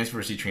 if he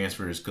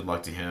transfers. Good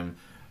luck to him.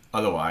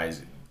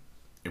 Otherwise,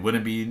 it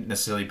wouldn't be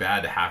necessarily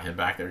bad to have him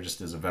back there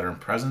just as a veteran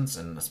presence,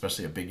 and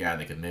especially a big guy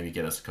that could maybe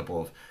get us a couple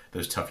of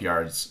those tough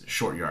yards,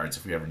 short yards,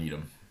 if we ever need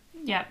them.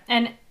 Yeah,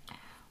 and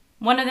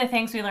one of the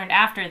things we learned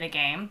after the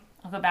game,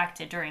 I'll go back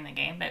to during the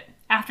game, but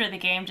after the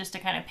game, just to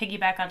kind of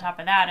piggyback on top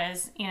of that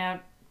is,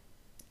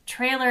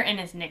 Traylor and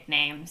his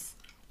nicknames.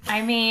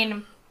 I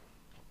mean,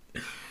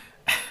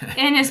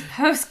 in his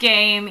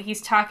post-game,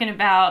 he's talking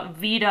about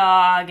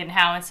V-Dog and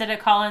how instead of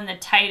calling the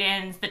tight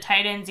ends,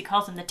 he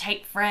calls them the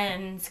tight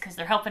friends because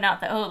they're helping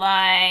out the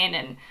O-line.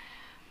 And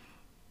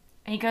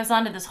he goes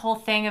on to this whole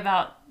thing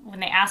about when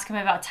they ask him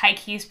about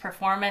Tyke's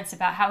performance,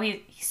 about how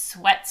he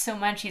sweats so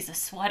much, he's a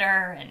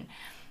sweater, and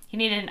he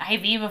needed an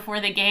IV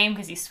before the game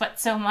because he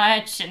sweats so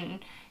much, and,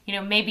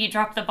 maybe he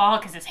dropped the ball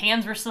because his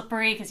hands were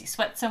slippery because he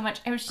sweat so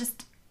much. It was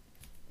just,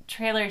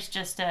 Traylor's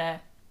just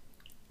a...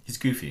 He's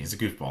goofy. He's a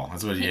goofball.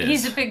 That's what he is.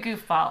 He's a big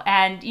goofball.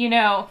 And,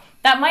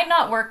 that might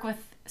not work with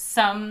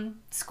some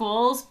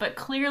schools, but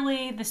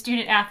clearly the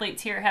student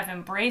athletes here have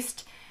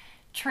embraced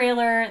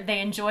Traylor.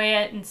 They enjoy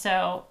it. And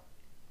so,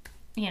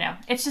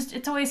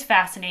 it's always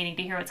fascinating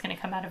to hear what's going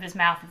to come out of his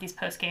mouth at these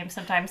post games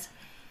sometimes.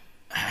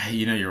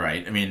 You're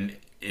right. I mean,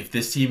 if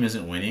this team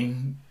isn't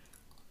winning,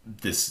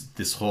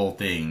 this whole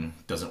thing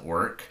doesn't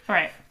work.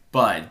 Right.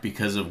 But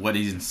because of what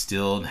he's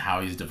instilled and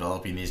how he's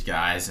developing these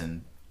guys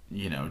and,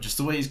 just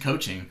the way he's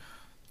coaching,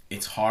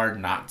 it's hard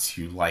not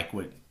to like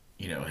what,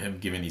 him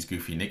giving these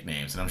goofy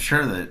nicknames. And I'm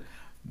sure that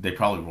they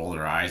probably roll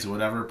their eyes or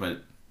whatever,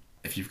 but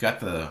if you've got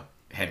the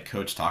head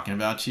coach talking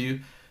about you,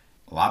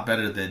 a lot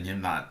better than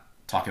him not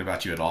talking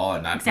about you at all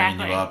and not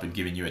bringing you up and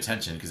giving you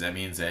attention, because that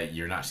means that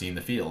you're not seeing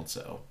the field.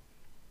 So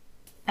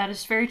that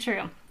is very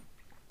true.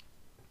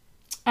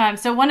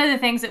 So one of the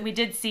things that we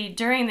did see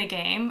during the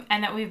game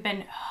and that we've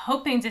been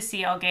hoping to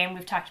see all game,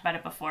 we've talked about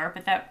it before,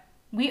 but that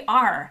we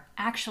are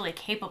actually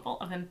capable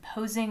of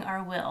imposing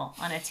our will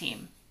on a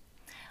team.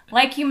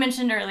 Like you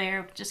mentioned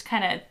earlier, just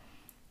kind of,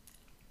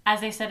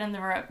 as they said in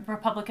the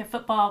Republican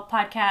football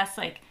podcast,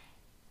 like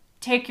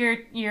take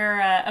your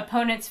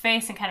opponent's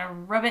face and kind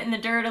of rub it in the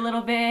dirt a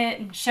little bit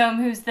and show him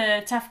who's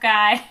the tough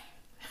guy.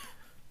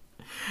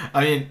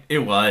 I mean, it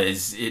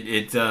was.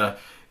 It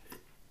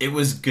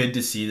was good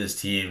to see this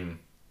team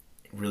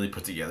really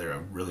put together a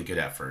really good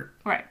effort.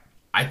 Right.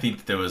 I think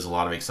that there was a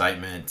lot of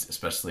excitement,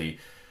 especially,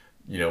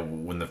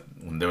 when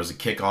there was a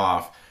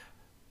kickoff.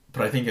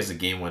 But I think as the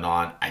game went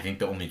on, I think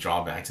the only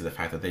drawback to the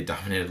fact that they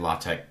dominated La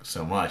Tech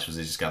so much was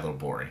they just got a little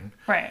boring.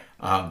 Right.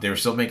 They were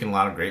still making a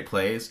lot of great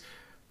plays,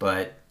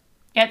 But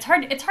Yeah,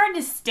 it's hard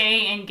to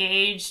stay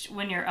engaged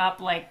when you're up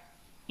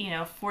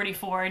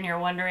 44 and you're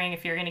wondering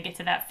if you're going to get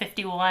to that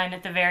 51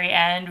 at the very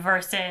end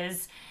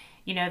versus,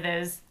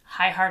 those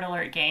high heart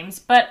alert games.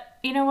 But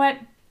you know what?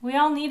 We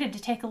all needed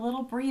to take a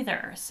little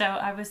breather. So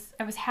I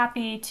was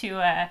happy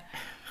to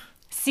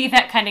see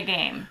that kind of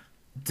game.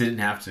 Didn't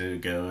have to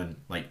go and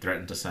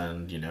threaten to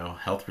send,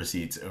 health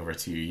receipts over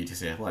to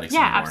UTSA Athletics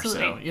Yeah, anymore.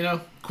 absolutely.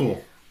 So,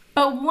 cool.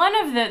 But one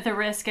of the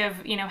risk of,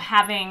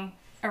 having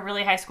a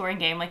really high scoring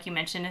game, like you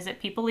mentioned, is that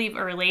people leave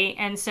early.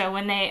 And so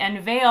when they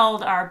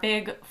unveiled our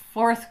big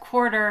fourth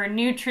quarter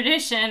new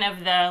tradition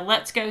of the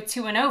Let's Go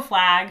 2-0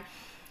 flag,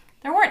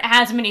 there weren't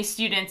as many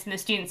students in the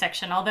student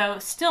section, although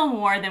still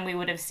more than we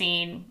would have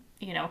seen,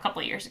 a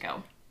couple of years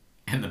ago.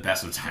 In the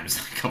best of times,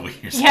 a couple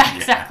of years ago. Yeah,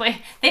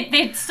 exactly.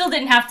 They still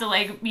didn't have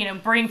to,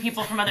 bring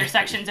people from other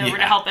sections over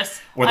to help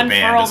us. Or the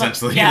band,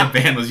 essentially. Yeah. The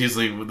band was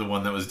usually the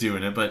one that was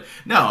doing it. But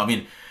no, I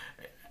mean,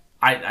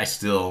 I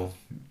still,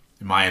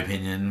 in my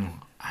opinion,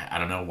 I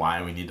don't know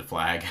why we need the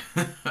flag.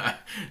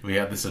 We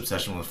have this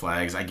obsession with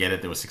flags. I get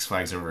it. There was 6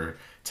 flags over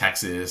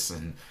Texas,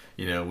 and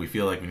we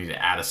feel like we need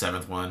to add a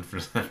 7th one for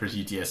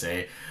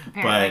UTSA.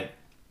 Apparently.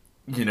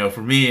 But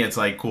for me, it's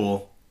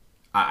cool.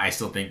 I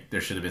still think there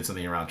should have been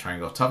something around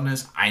triangle of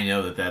toughness. I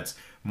know that that's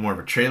more of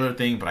a trailer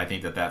thing, but I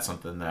think that that's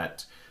something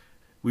that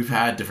we've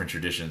had different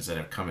traditions that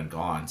have come and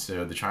gone.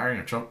 So the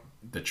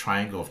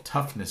triangle of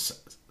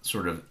toughness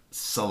sort of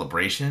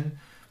celebration,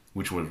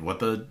 which was what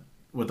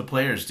the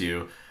players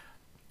do.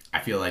 I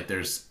feel like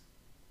there's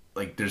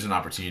an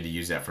opportunity to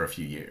use that for a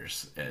few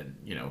years and,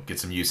 get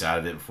some use out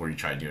of it before you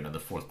try to do another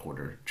fourth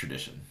quarter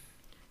tradition.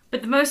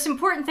 But the most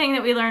important thing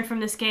that we learned from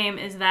this game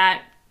is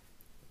that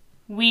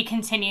we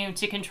continue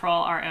to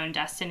control our own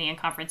destiny in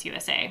Conference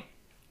USA.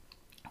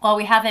 While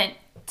we haven't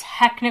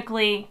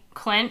technically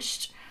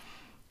clinched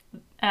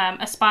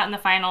a spot in the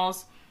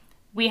finals,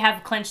 we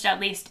have clinched at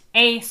least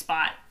a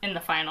spot in the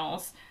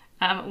finals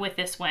with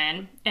this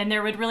win. And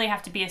there would really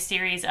have to be a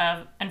series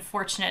of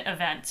unfortunate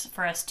events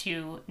for us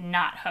to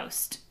not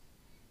host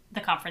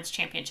the conference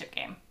championship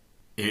game.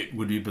 It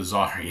would be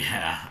bizarre,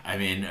 yeah. I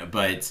mean,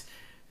 but,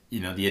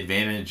 the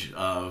advantage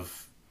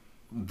of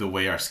the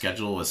way our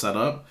schedule was set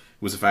up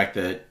was the fact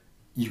that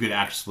you could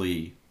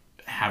actually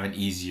have an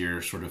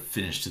easier sort of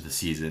finish to the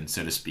season,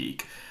 so to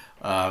speak.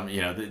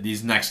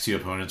 These next 2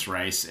 opponents,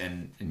 Rice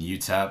and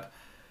UTEP,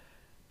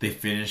 they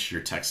finish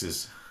your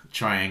Texas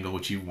triangle,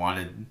 which you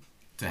wanted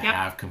to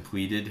have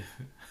completed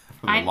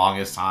for the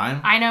longest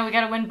time. I know, we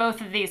got to win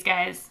both of these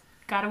guys.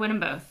 Got to win them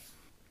both.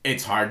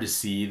 It's hard to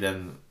see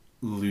them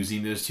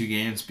losing those 2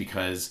 games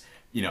because,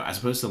 as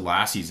opposed to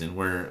last season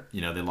where,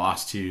 they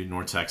lost to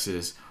North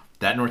Texas,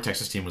 that North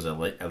Texas team was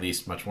at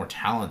least much more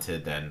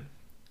talented than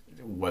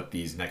what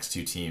these next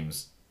 2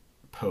 teams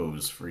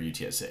pose for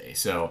UTSA.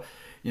 So,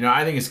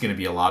 I think it's going to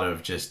be a lot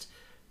of just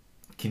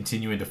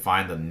continuing to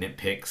find the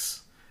nitpicks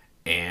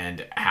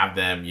and have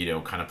them,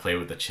 kind of play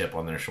with the chip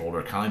on their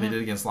shoulder, kind of like they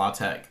did against La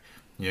Tech.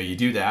 You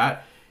do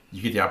that,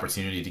 you get the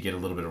opportunity to get a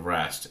little bit of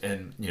rest.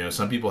 And,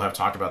 some people have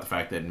talked about the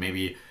fact that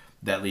maybe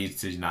that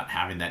leads to not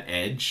having that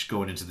edge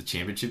going into the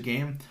championship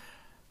game.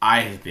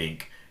 I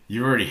think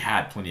you already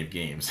had plenty of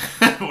games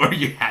where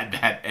you had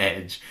that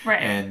edge.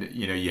 Right. And,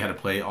 you had to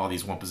play all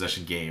these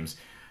one-possession games.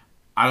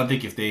 I don't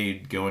think if they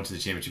go into the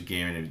championship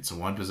game and it's a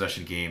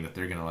one-possession game that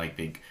they're going to,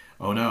 think,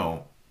 oh,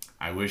 no,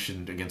 I wish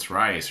against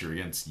Rice or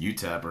against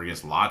UTEP or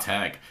against La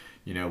Tech,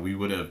 we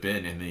would have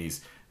been in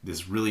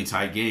this really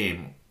tight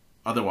game.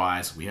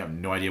 Otherwise, we have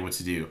no idea what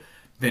to do.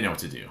 They know what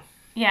to do.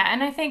 Yeah,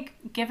 and I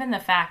think given the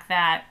fact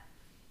that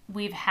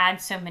we've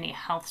had so many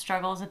health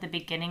struggles at the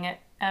beginning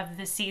of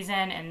the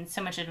season and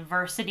so much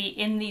adversity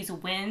in these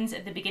wins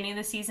at the beginning of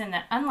the season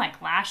that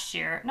unlike last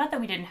year, not that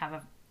we didn't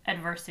have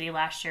adversity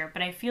last year,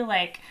 but I feel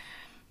like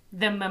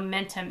the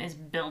momentum is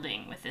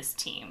building with this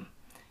team.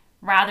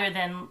 Rather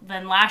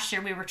than last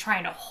year, we were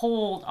trying to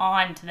hold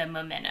on to the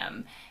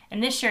momentum.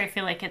 And this year, I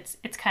feel like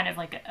it's kind of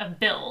like a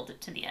build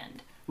to the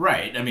end.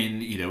 Right. I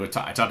mean, I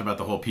talked about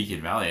the whole peak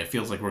and valley. It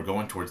feels like we're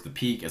going towards the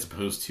peak as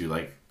opposed to,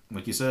 like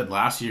you said,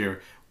 last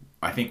year,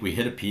 I think we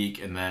hit a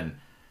peak and then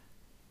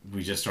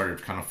we just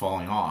started kind of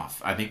falling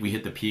off. I think we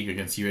hit the peak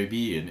against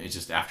UAB, and it's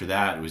just after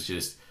that, it was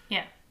just,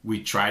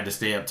 we tried to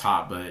stay up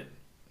top, but,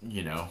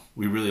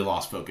 we really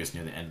lost focus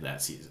near the end of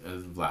that season,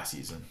 of last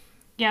season.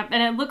 Yep,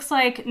 and it looks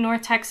like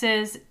North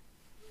Texas,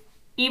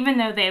 even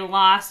though they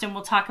lost, and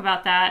we'll talk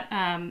about that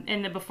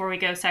in the Before We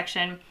Go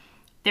section,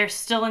 they're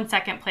still in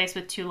second place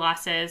with 2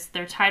 losses.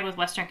 They're tied with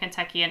Western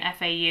Kentucky and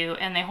FAU,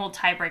 and they hold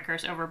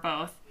tiebreakers over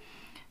both.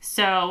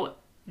 So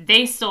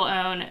they still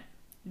own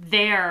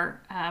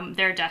their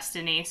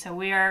destiny. So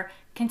we are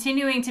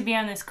continuing to be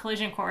on this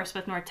collision course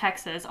with North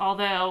Texas,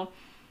 although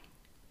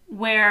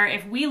where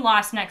if we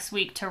lost next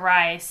week to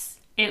Rice,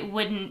 it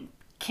wouldn't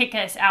kick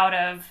us out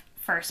of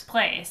first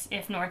place.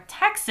 If North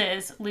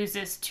Texas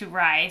loses to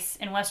Rice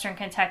and Western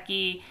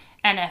Kentucky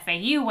and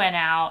FAU went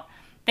out,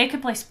 they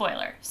could play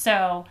spoiler.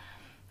 So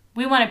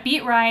we want to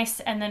beat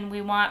Rice, and then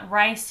we want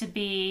Rice to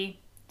be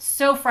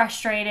so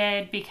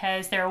frustrated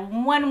because they're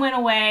one win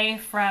away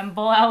from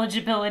bowl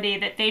eligibility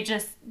that they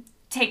just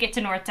take it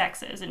to North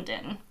Texas and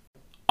didn't.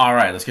 All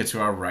right, let's get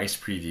to our Rice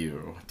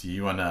preview. Do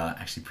you want to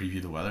actually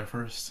preview the weather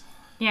first?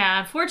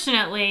 Yeah,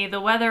 unfortunately, the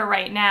weather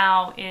right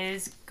now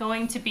is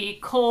going to be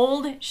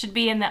cold, should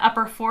be in the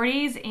upper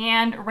 40s,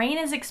 and rain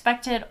is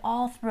expected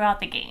all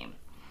throughout the game.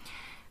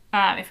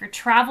 If you're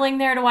traveling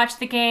there to watch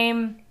the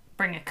game,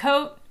 bring a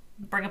coat,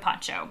 bring a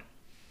poncho.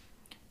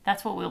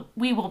 That's what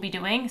we will be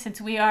doing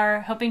since we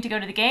are hoping to go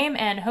to the game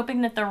and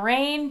hoping that the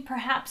rain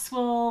perhaps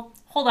will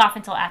hold off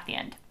until at the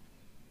end.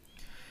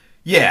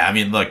 Yeah, I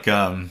mean, look,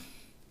 I'm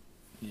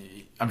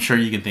sure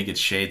you can think it's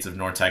shades of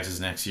North Texas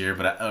next year,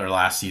 or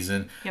last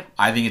season. Yep.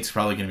 I think it's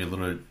probably going to be a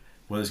little bit,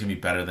 weather's going to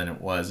be better than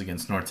it was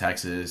against North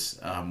Texas.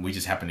 We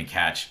just happened to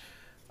catch,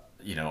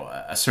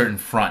 a certain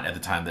front at the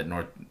time that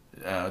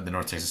the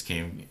North Texas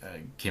came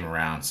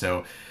around.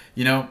 So,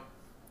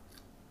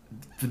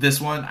 for this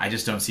one, I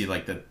just don't see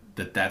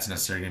that's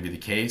necessarily going to be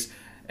the case.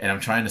 And I'm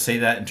trying to say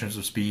that in terms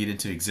of speed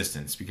into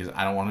existence because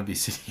I don't want to be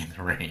sitting in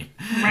the rain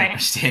right. or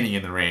standing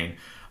in the rain,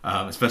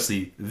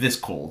 especially this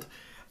cold.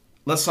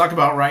 Let's talk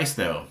about Rice,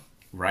 though.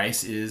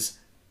 Rice is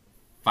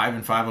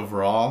 5-5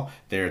 overall.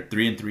 They're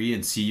 3-3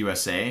 in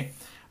CUSA.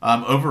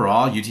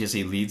 Overall,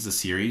 UTSA leads the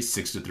series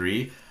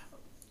 6-3.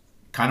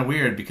 Kind of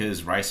weird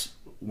because Rice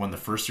won the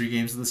first 3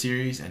 games of the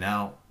series, and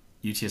now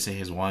UTSA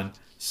has won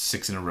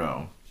 6 in a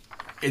row.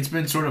 It's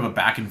been sort of a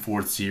back and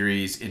forth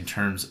series in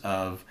terms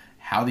of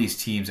how these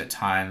teams at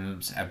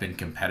times have been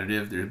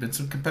competitive. There have been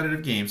some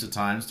competitive games at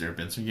times. There have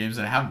been some games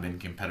that haven't been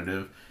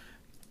competitive.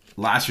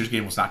 Last year's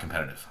game was not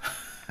competitive.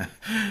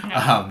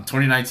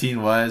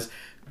 2019 was.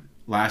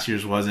 Last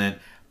year's wasn't.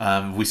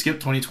 We skipped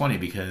 2020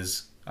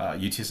 because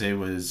UTSA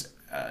was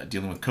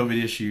dealing with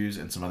COVID issues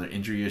and some other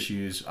injury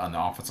issues on the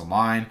offensive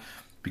line.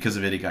 Because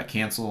of it, it got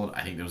canceled.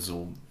 I think there was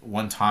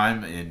one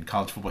time in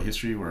college football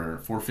history where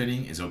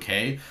forfeiting is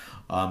okay.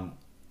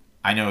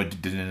 I know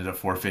it didn't end up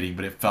forfeiting,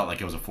 but it felt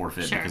like it was a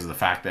forfeit because of the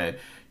fact that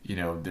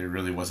there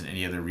really wasn't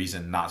any other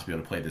reason not to be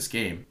able to play this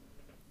game.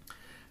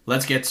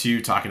 Let's get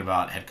to talking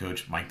about head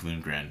coach Mike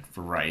Bloomgren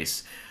for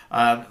Rice.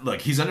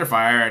 Look, he's under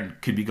fire and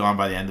could be gone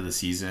by the end of the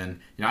season.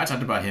 I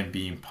talked about him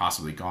being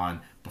possibly gone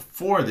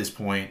before this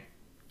point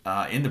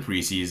in the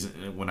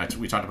preseason when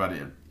we talked about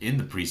it in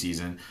the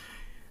preseason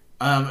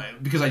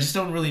because I just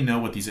don't really know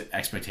what these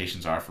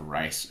expectations are for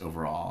Rice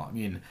overall. I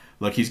mean,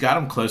 look, he's got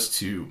him close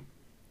to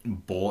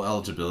bowl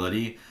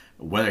eligibility.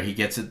 Whether he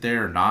gets it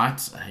there or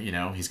not,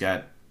 he's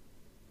got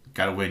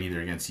to win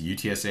either against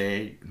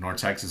UTSA, North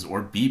Texas,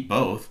 or beat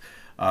both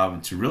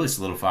to really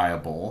solidify a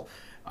bowl.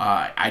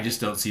 I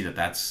just don't see that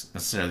that's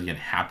necessarily going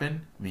to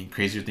happen. I mean,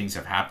 crazier things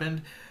have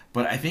happened.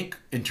 But I think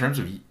in terms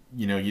of,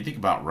 you think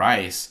about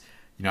Rice,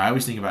 I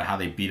always think about how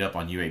they beat up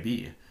on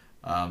UAB.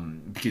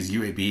 Because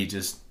UAB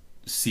just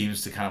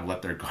seems to kind of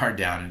let their guard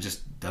down and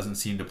just doesn't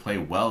seem to play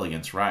well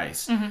against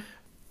Rice. Mm-hmm.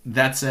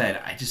 That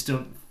said, I just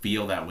don't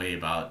feel that way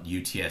about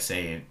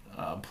UTSA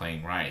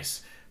playing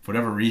Rice. For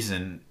whatever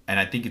reason, and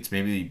I think it's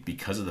maybe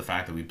because of the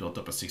fact that we built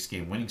up a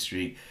 6-game winning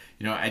streak,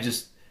 I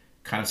just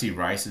kind of see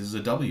Rice as a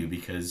W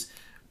because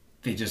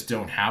they just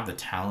don't have the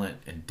talent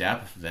and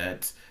depth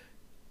that,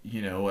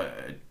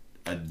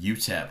 a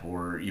UTEP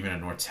or even a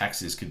North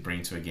Texas could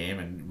bring to a game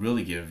and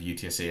really give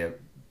UTSA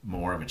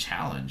more of a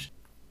challenge.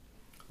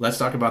 Let's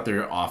talk about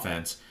their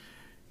offense.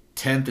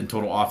 10th in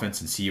total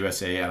offense in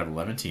CUSA out of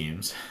 11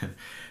 teams,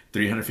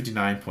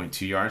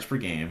 359.2 yards per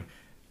game.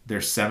 They're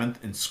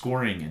 7th in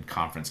scoring in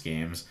conference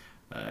games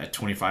at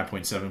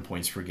 25.7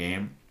 points per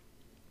game.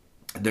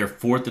 They're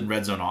 4th in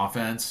red zone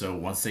offense, so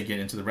once they get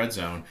into the red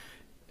zone,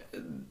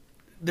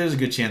 there's a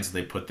good chance that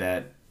they put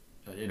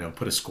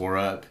a score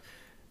up.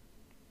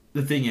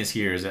 The thing is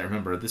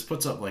remember, this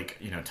puts up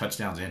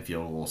touchdowns and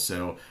field goals,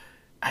 so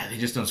they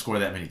just don't score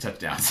that many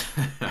touchdowns,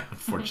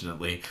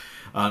 unfortunately.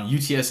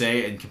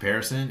 UTSA, in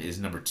comparison, is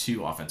number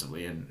 2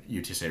 offensively, and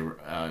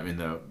UTSA in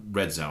the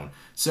red zone.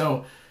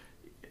 So,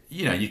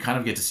 you kind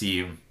of get to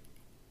see,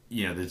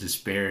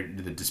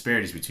 the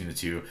disparities between the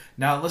two.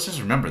 Now, let's just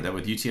remember that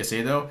with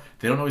UTSA, though,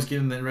 they don't always get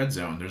in the red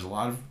zone. There's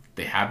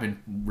they have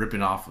been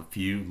ripping off a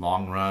few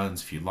long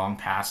runs, a few long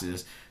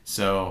passes.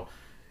 So,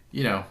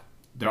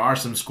 there are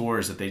some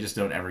scores that they just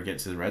don't ever get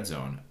to the red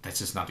zone. That's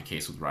just not the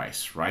case with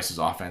Rice. Rice's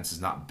offense is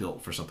not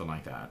built for something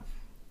like that.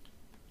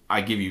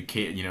 I give you,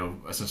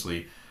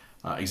 essentially,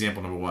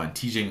 example number 1,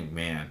 TJ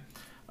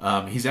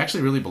McMahon. He's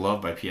actually really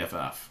beloved by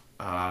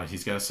PFF.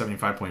 He's got a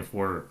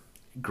 75.4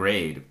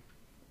 grade.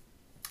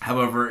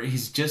 However,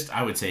 he's just,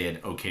 I would say, an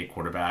okay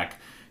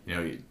quarterback.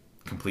 He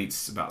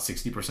completes about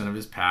 60% of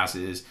his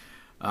passes.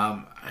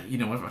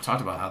 I've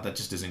talked about how that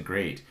just isn't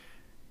great.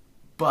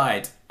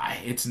 But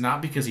it's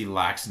not because he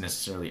lacks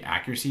necessarily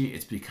accuracy.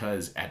 It's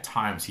because at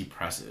times he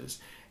presses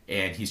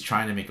and he's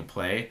trying to make a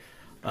play.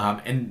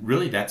 And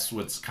really that's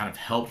what's kind of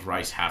helped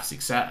Rice have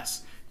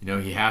success.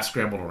 He has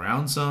scrambled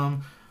around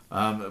some.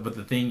 But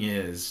the thing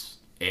is,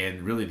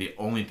 and really the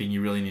only thing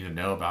you really need to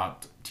know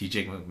about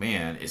TJ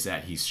McMahon is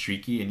that he's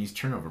streaky and he's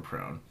turnover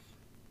prone.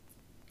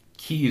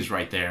 Key is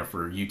right there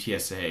for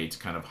UTSA to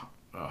kind of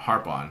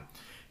harp on.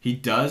 He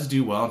does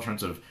do well in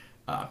terms of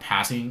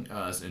passing,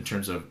 in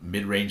terms of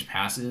mid-range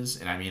passes,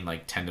 and I mean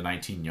like 10 to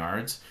 19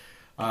 yards.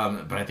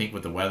 But I think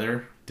with the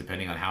weather,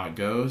 depending on how it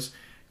goes,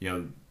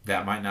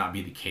 that might not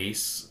be the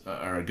case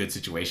or a good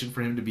situation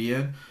for him to be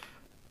in.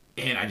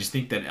 And I just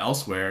think that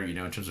elsewhere, in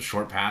terms of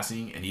short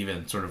passing and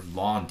even sort of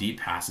long, deep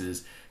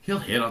passes, he'll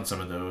hit on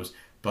some of those,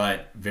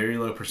 but very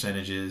low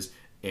percentages,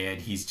 and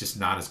he's just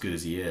not as good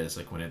as he is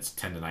like when it's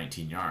 10 to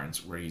 19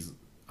 yards where he's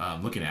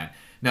looking at.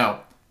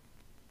 Now,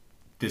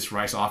 this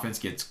Rice offense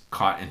gets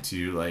caught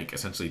into like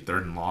essentially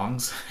third and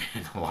longs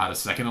and a lot of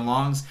second and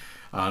longs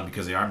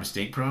because they are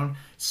mistake prone.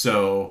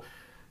 So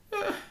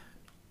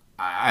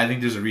I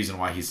think there's a reason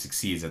why he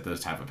succeeds at those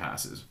type of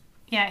passes.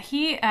 Yeah,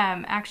 he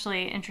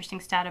actually,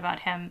 interesting stat about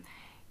him,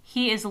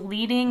 he is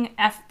leading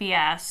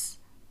FBS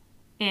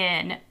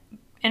in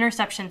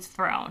interceptions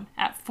thrown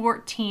at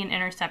 14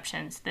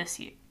 interceptions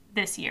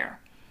this year.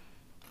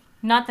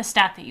 Not the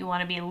stat that you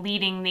want to be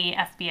leading the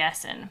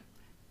FBS in.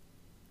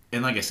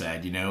 And like I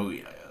said,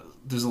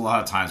 there's a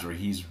lot of times where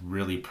he's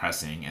really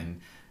pressing,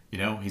 and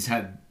he's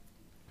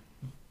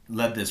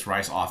led this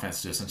Rice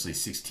offense to essentially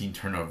 16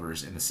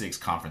 turnovers in the 6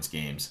 conference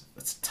games.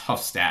 That's a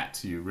tough stat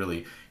to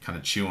really kind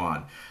of chew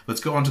on.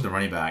 Let's go on to the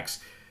running backs.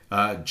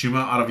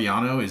 Juma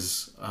Ottaviano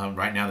is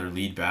right now their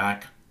lead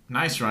back.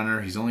 Nice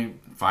runner. He's only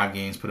 5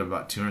 games, put up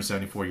about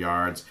 274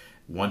 yards,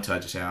 1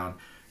 touchdown.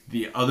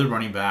 The other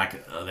running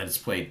back that has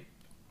played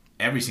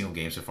every single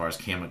game so far is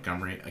Cam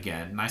Montgomery.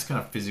 Again, nice kind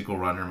of physical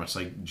runner, much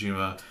like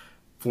Juma.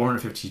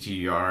 452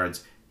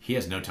 yards. He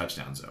has no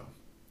touchdowns, though.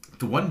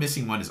 The one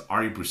missing one is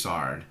Ari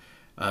Broussard.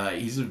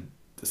 He's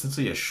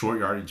essentially a short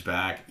yardage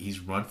back. He's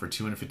run for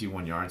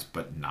 251 yards,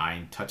 but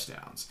 9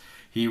 touchdowns.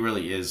 He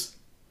really is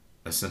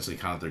essentially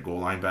kind of their goal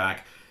line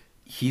back.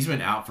 He's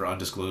been out for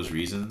undisclosed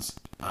reasons,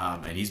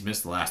 and he's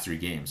missed the last 3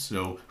 games.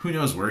 So who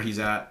knows where he's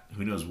at?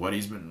 Who knows why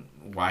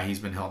he's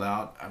been held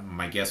out?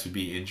 My guess would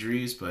be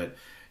injuries, but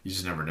you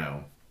just never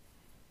know.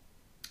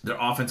 Their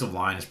offensive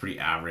line is pretty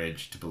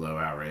average to below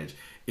average.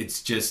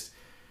 It's just,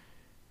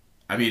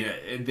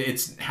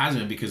 it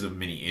hasn't been because of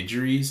many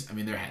injuries.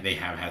 They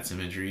have had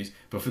some injuries,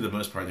 but for the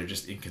most part, they're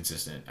just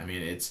inconsistent.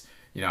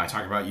 I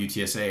talk about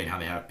UTSA and how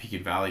they have peak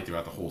and valley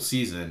throughout the whole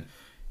season.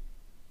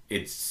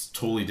 It's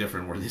totally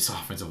different where this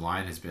offensive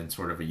line has been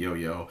sort of a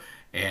yo-yo,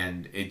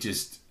 and it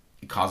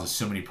causes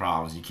so many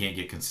problems. You can't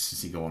get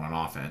consistency going on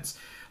offense.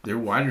 Their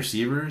wide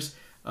receivers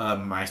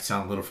might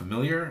sound a little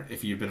familiar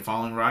if you've been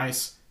following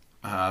Rice,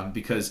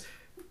 because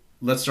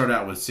let's start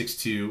out with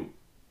 6'2",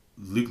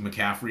 Luke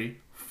McCaffrey,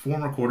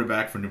 former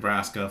quarterback for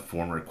Nebraska,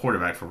 former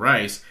quarterback for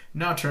Rice,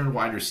 now turned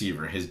wide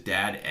receiver. His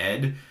dad,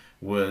 Ed,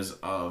 was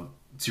a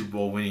Super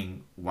Bowl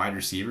winning wide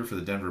receiver for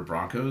the Denver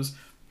Broncos.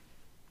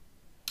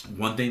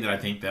 One thing that I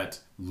think that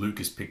Luke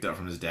has picked up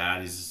from his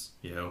dad is,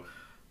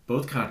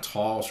 both kind of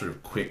tall, sort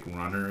of quick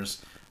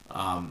runners.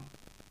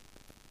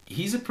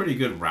 He's a pretty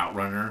good route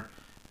runner.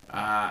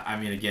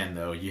 Again,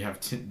 though, you have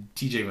TJ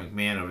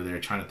McMahon over there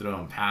trying to throw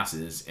him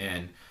passes,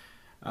 and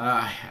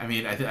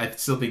I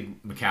still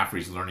think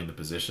McCaffrey's learning the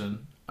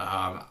position,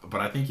 but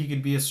I think he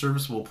could be a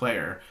serviceable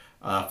player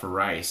for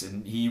Rice,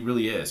 and he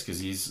really is, because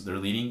he's their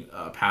leading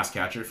pass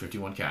catcher,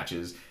 51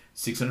 catches,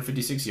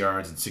 656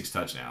 yards, and 6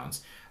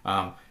 touchdowns.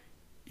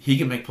 He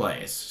can make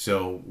plays,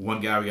 so one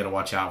guy we got to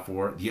watch out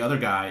for. The other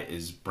guy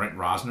is Brent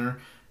Rosner,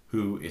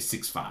 who is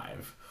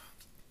 6'5".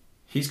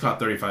 He's caught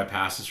 35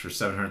 passes for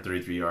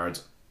 733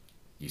 yards.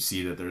 You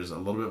see that there's a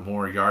little bit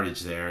more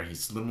yardage there.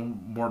 He's a little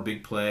more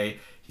big play.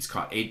 He's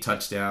caught 8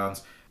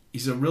 touchdowns.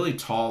 He's a really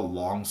tall,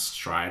 long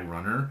stride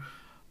runner.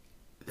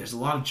 There's a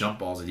lot of jump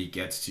balls that he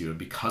gets to, and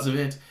because of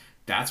it,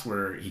 that's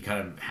where he kind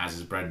of has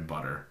his bread and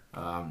butter.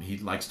 He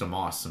likes to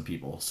moss some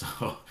people.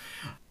 So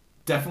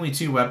definitely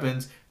 2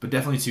 weapons, but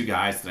definitely 2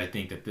 guys that I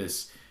think that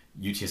this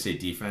UTSA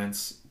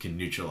defense can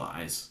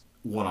neutralize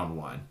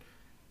one-on-one.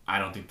 I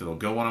don't think they'll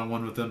go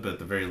one-on-one with them, but at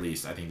the very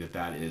least, I think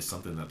that is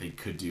something that they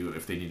could do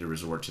if they need to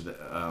resort to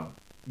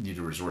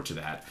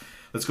that.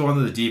 Let's go on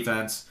to the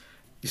defense.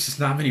 There's just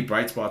not many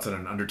bright spots on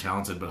an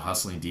under-talented but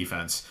hustling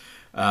defense.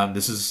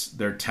 This is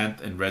their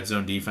 10th in red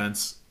zone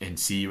defense in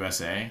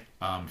CUSA.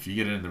 If you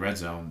get it in the red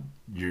zone,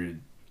 they're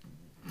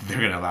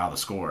going to allow the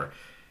score.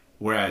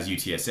 Whereas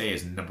UTSA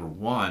is number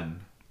 1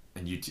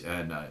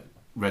 in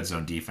red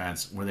zone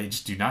defense, where they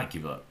just do not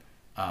give up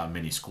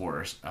many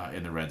scores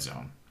in the red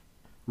zone.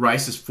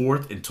 Rice is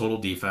 4th in total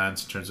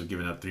defense in terms of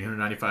giving up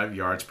 395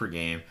 yards per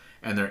game,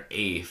 and they're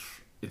 8th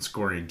in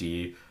scoring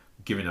D,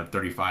 giving up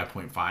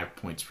 35.5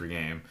 points per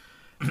game.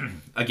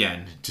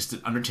 Again, just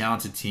an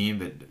under-talented team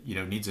that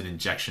needs an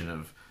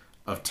injection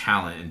of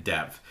talent and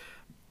depth.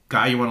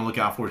 Guy you want to look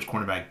out for is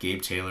cornerback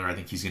Gabe Taylor. I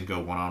think he's going to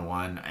go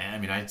one-on-one.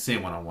 I'd say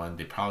one-on-one.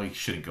 They probably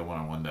shouldn't go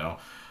one-on-one, though.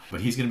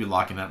 But he's going to be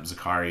locking up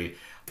Zakari.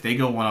 If they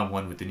go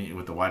one-on-one with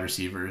the wide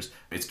receivers,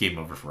 it's game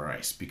over for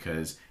Rice,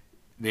 because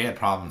they had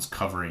problems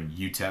covering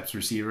UTEP's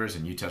receivers,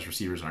 and UTEP's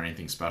receivers aren't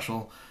anything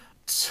special.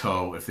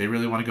 So if they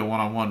really want to go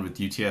one-on-one with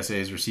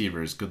UTSA's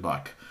receivers, good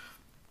luck.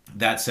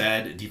 That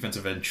said,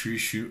 defensive end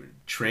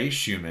Trey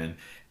Schumann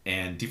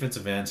and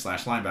defensive end /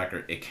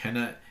 linebacker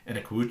Ikenna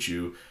and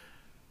Akuchu,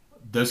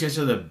 those guys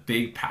are the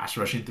big pass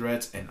rushing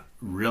threats and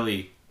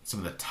really some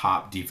of the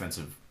top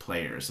defensive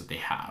players that they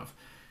have.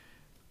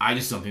 I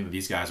just don't think that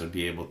these guys would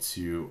be able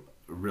to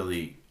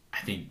really, I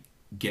think,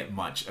 get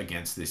much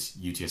against this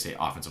UTSA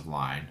offensive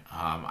line.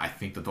 I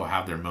think that they'll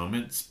have their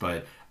moments,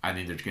 but I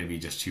think they're going to be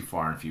just too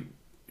far and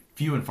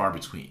few and far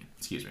between.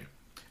 Excuse me.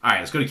 All right,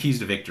 let's go to keys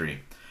to victory.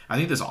 I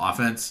think this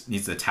offense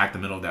needs to attack the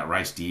middle of that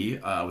Rice D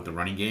with the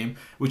running game,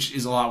 which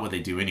is a lot what they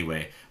do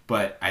anyway.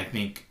 But I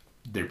think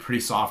they're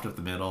pretty soft up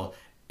the middle,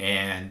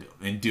 and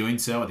in doing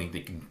so, I think they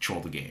can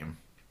control the game.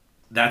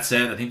 That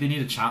said, I think they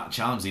need to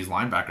challenge these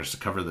linebackers to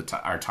cover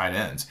our tight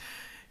ends.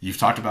 You've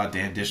talked about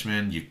Dan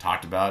Dishman. You've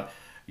talked about,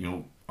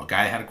 a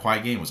guy that had a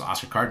quiet game was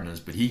Oscar Cardenas,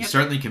 but he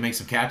certainly can make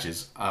some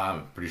catches.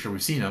 Pretty sure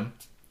we've seen him.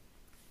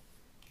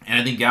 And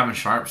I think Gavin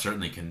Sharp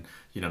certainly can,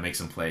 make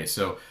some plays.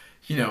 So,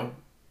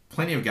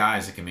 plenty of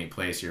guys that can make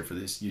plays here for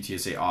this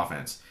UTSA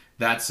offense.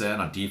 That said,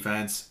 on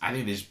defense, I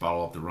think they just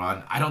bottle up the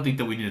run. I don't think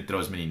that we need to throw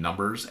as many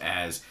numbers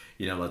as,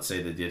 let's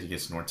say they did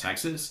against North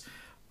Texas.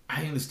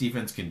 I think this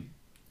defense can,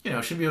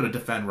 should be able to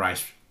defend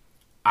Rice.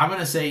 I'm going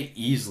to say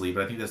easily,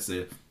 but I think that's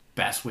the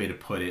best way to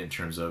put it in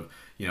terms of,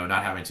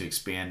 not having to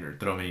expand or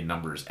throw many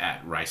numbers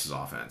at Rice's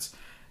offense.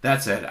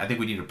 That said, I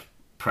think we need to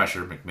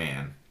pressure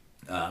McMahon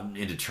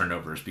into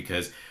turnovers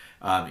because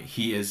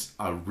he is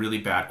a really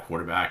bad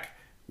quarterback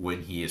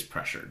when he is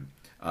pressured.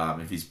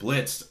 If he's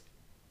blitzed,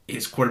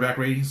 his quarterback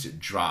ratings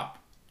drop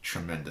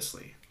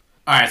tremendously.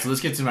 All right, so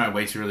let's get to my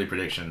way too early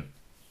prediction.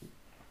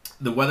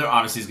 The weather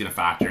obviously is going to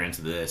factor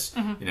into this.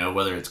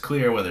 Whether it's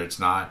clear, whether it's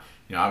not.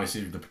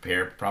 Obviously they're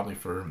prepared probably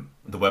for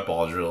the wet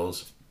ball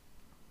drills.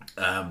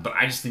 But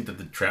I just think that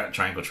the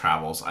triangle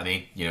travels. I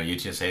think,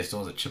 UTSA still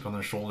has a chip on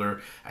their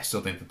shoulder. I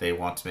still think that they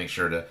want to make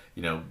sure to,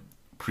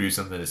 prove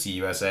something to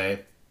CUSA.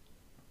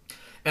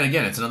 And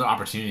again, it's another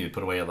opportunity to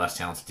put away a less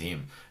talented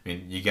team. I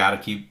mean, you got to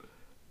keep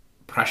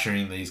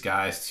pressuring these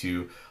guys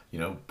to,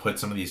 put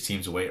some of these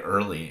teams away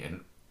early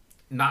and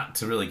not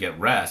to really get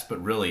rest,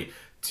 but really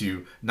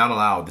to not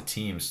allow the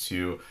teams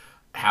to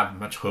have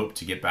much hope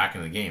to get back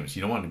into the games.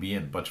 You don't want to be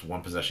in a bunch of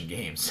one-possession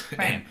games.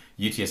 Right. And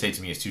UTSA,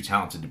 to me, is too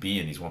talented to be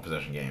in these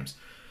one-possession games.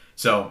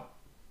 So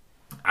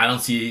I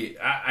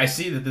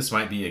see that this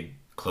might be a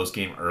close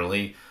game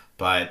early,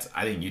 but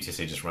I think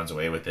UTSA just runs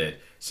away with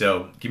it.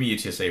 So give me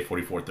UTSA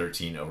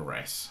 44-13 over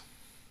Rice.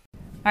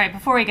 All right,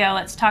 before we go,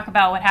 let's talk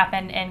about what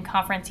happened in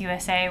Conference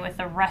USA with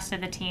the rest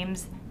of the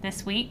teams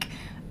this week.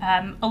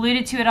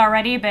 Alluded to it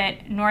already,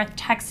 but North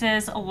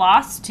Texas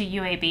lost to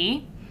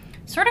UAB.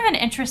 Sort of an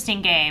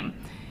interesting game.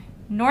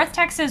 North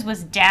Texas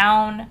was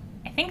down,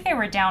 I think they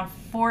were down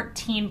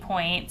 14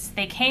 points.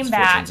 They came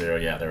back.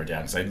 14-0, yeah, they were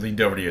down. So I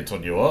leaned over to you and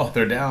told you, oh,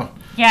 they're down.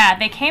 Yeah,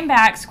 they came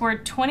back,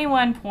 scored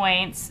 21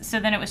 points, so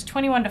then it was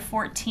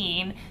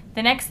 21-14.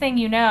 The next thing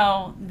you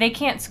know, they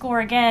can't score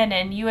again,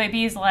 and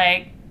UAB's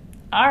like,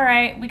 all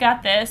right, we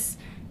got this.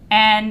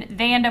 And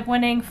they end up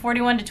winning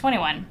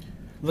 41-21.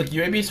 Look,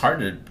 UAB is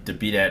hard to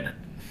beat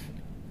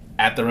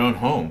at their own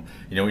home.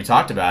 We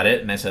talked about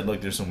it, and I said, look,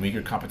 there's some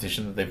weaker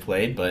competition that they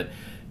played, but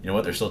you know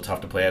what? They're still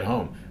tough to play at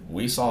home.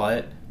 We saw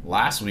it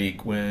last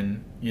week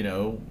when,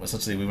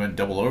 essentially we went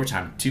double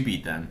overtime to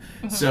beat them.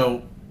 Mm-hmm.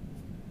 So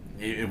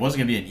it wasn't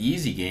going to be an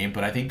easy game,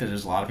 but I think that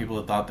there's a lot of people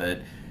that thought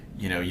that,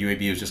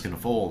 UAB was just going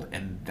to fold,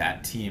 and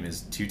that team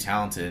is too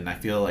talented, and I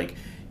feel like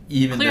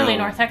Clearly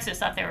North Texas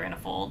thought they were going to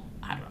fold.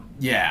 I don't know.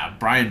 Yeah,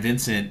 Brian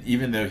Vincent,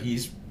 even though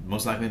he's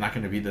most likely not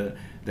going to be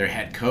their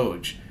head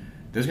coach,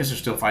 those guys are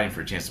still fighting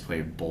for a chance to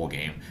play a bowl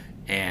game.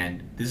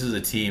 And this is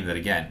a team that,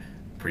 again,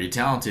 pretty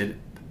talented.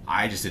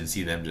 I just didn't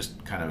see them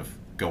just kind of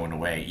going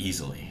away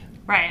easily.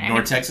 Right.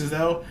 North Texas,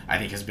 though, I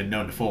think has been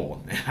known to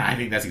fold. I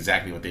think that's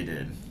exactly what they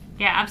did.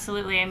 Yeah,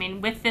 absolutely. I mean,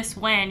 with this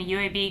win,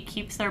 UAB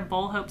keeps their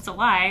bowl hopes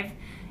alive,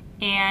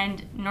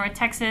 and North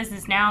Texas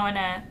is now in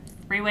a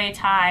three-way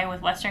tie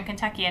with Western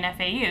Kentucky and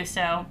FAU.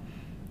 So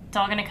it's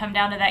all going to come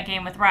down to that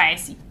game with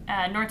Rice.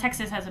 North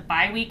Texas has a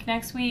bye week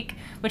next week,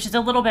 which is a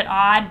little bit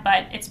odd,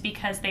 but it's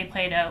because they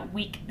played a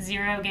week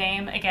 0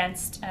 game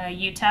against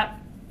UTEP.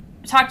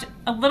 We talked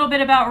a little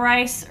bit about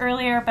Rice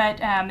earlier, but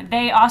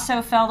they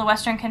also fell to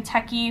Western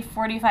Kentucky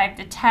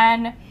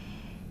 45-10.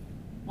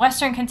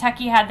 Western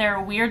Kentucky had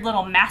their weird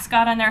little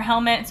mascot on their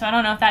helmet, so I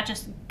don't know if that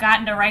just got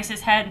into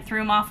Rice's head and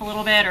threw him off a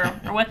little bit or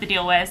what the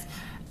deal was.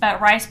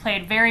 But Rice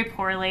played very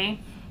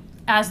poorly.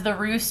 As the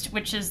Roost,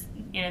 which is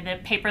the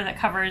paper that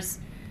covers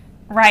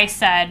Rice,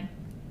 said,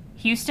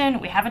 Houston,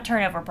 we have a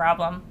turnover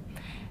problem.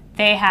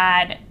 They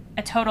had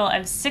a total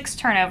of 6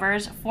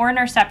 turnovers, 4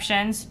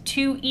 interceptions,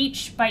 2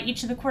 each by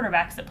each of the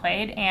quarterbacks that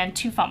played, and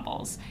 2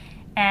 fumbles.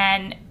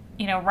 And,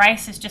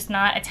 Rice is just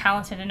not a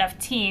talented enough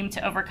team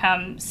to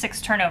overcome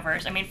 6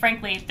 turnovers. I mean,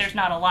 frankly, there's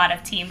not a lot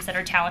of teams that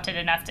are talented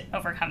enough to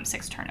overcome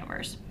 6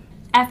 turnovers.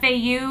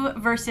 FAU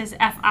versus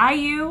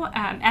FIU.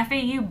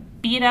 FAU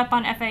beat up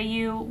on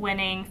FAU,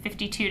 winning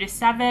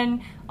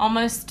 52-7,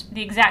 almost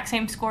the exact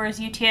same score as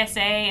UTSA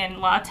and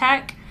La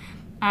Tech.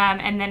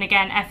 And then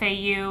again,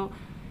 FAU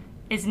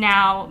is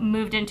now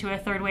moved into a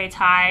third-way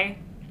tie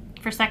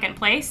for second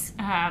place.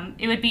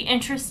 It would be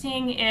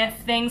interesting if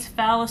things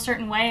fell a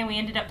certain way and we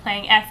ended up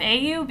playing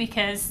FAU,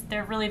 because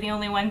they're really the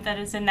only one that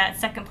is in that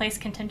second place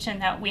contention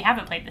that we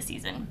haven't played this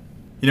season.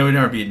 You know, we've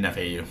never beaten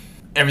FAU.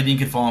 Everything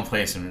could fall in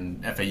place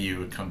and FAU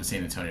would come to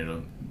San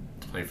Antonio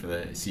to play for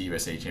the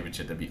CUSA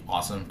championship. That'd be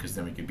awesome, because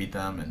then we could beat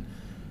them and,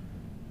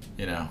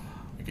 you know,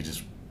 we could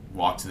just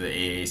walk to the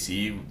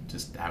AAC,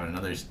 just having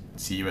another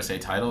CUSA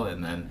title,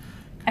 and then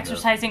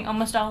exercising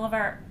almost all of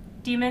our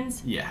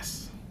demons.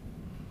 Yes.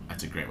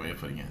 That's a great way of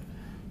putting it.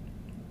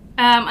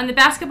 On the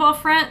basketball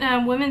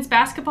front, women's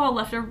basketball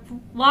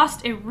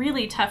lost a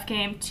really tough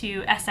game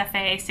to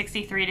SFA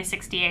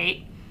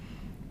 63-68.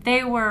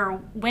 They were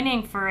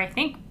winning for, I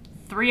think,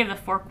 3 of the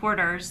 4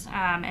 quarters,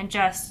 and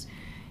just,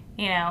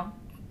 you know,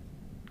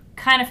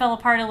 kind of fell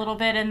apart a little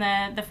bit in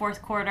the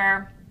fourth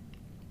quarter.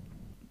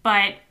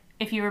 But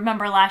if you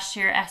remember last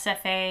year,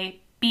 SFA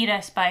beat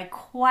us by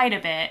quite a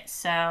bit,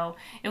 so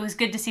it was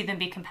good to see them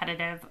be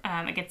competitive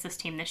against this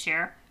team this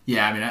year.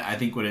 Yeah, I mean, I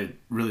think what it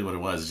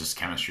was is just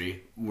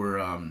chemistry. We're,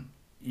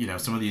 you know,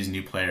 some of these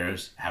new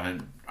players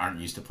aren't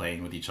used to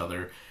playing with each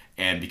other,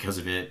 and because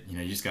of it, you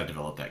know, you just got to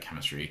develop that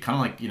chemistry. Kind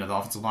of like, you know, the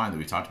offensive line that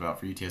we talked about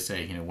for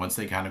UTSA. You know, once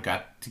they kind of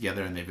got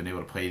together and they've been able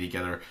to play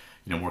together,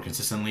 you know, more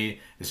consistently,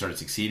 they started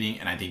succeeding,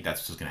 and I think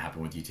that's what's going to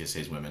happen with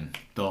UTSA's women.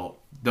 They'll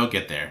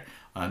get there,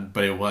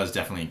 but it was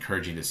definitely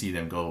encouraging to see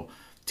them go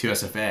to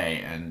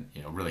SFA and,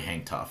 you know, really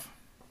hang tough.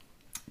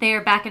 They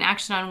are back in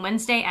action on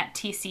Wednesday at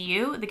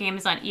TCU. The game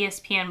is on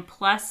ESPN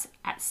Plus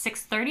at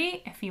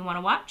 6:30 if you want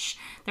to watch.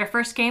 Their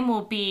first game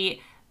will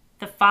be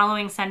the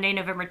following Sunday,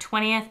 November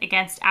 20th,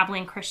 against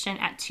Abilene Christian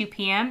at 2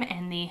 p.m.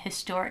 in the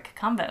historic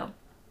Combo.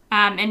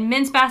 In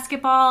men's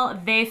basketball,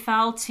 they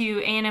fell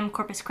to A&M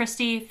Corpus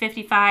Christi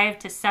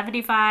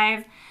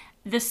 55-75.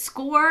 The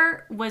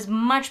score was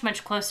much,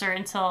 much closer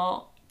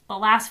until the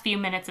last few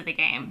minutes of the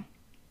game.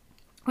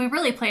 We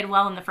really played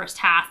well in the first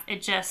half.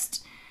 It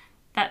just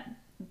that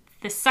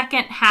the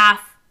second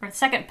half, or the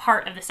second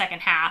part of the second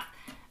half,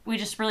 we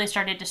just really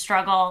started to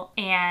struggle,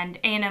 and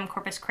A&M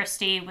Corpus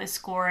Christi was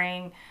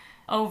scoring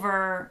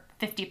over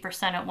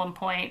 50% at one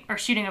point, or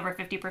shooting over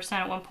 50%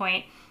 at one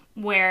point,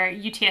 where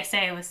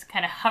UTSA was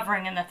kind of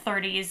hovering in the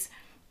 30s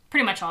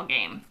pretty much all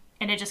game,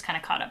 and it just kind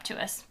of caught up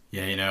to us.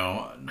 Yeah, you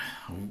know,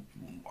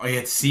 I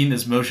had seen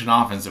this motion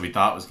offense that we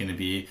thought was going to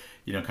be,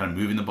 you know, kind of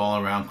moving the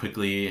ball around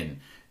quickly, and,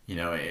 you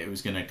know, it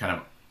was going to kind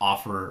of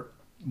offer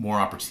more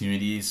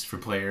opportunities for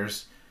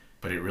players.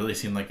 But it really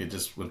seemed like it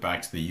just went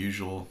back to the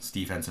usual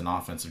Steve Henson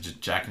offense of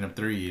just jacking up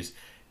threes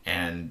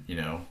and, you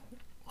know,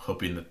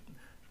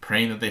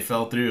 praying that they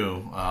fell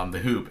through the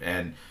hoop.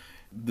 And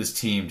this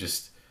team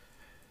just,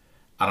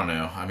 I don't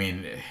know. I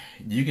mean,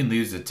 you can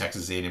lose to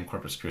Texas A&M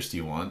Corpus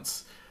Christi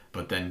once,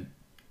 but then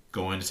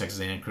going to Texas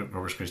A&M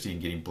Corpus Christi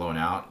and getting blown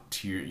out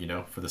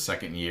for the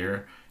second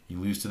year, you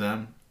lose to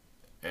them.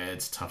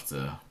 It's tough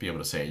to be able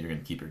to say you're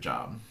going to keep your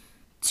job.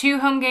 2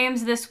 home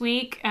games this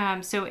week.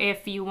 So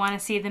if you want to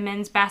see the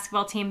men's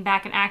basketball team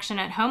back in action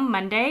at home,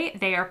 Monday,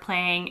 they are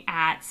playing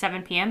at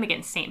 7 p.m.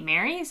 against St.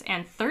 Mary's,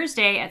 and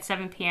Thursday at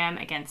 7 p.m.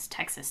 against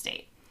Texas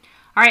State.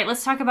 All right,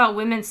 let's talk about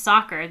women's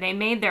soccer. They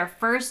made their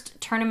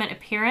first tournament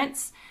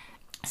appearance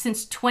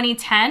since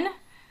 2010.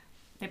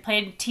 They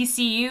played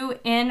TCU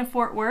in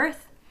Fort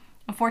Worth.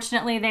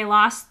 Unfortunately, they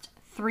lost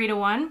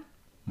 3-1.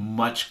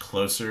 Much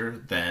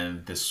closer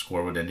than this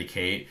score would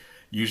indicate.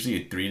 Usually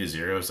a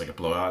 3-0 is like a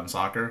blowout in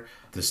soccer.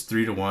 This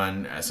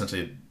 3-1,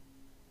 essentially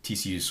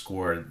TCU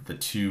scored the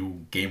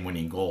 2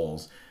 game-winning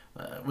goals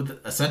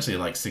with essentially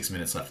like 6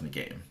 minutes left in the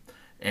game.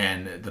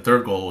 And the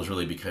third goal was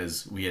really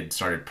because we had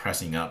started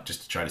pressing up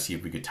just to try to see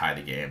if we could tie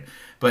the game.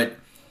 But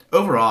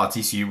overall,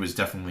 TCU was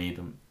definitely,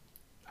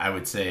 I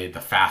would say, the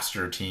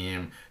faster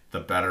team, the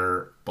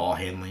better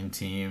ball-handling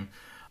team.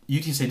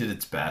 UTSA did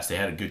its best. They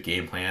had a good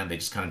game plan. They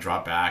just kind of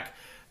dropped back.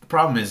 The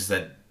problem is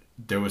that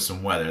there was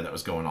some weather that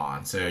was going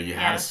on. So you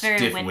had a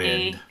stiff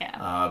wind.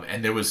 Yeah.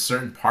 And there was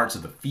certain parts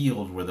of the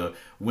field where the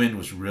wind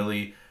was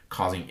really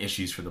causing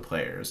issues for the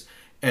players.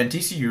 And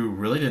TCU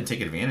really didn't take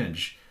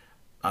advantage,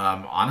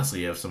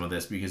 honestly, of some of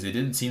this because it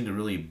didn't seem to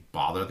really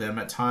bother them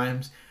at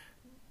times.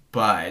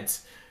 But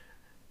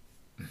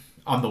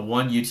on the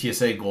one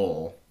UTSA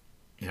goal,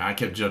 you know, I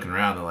kept joking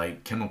around that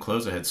like Kendall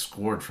Closa had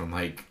scored from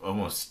like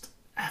almost,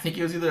 I think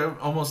it was either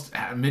almost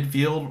at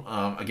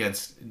midfield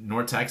against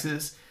North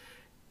Texas.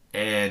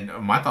 And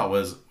my thought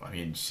was, I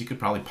mean, she could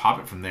probably pop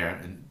it from there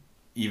and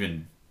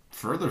even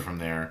further from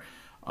there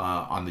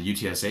on the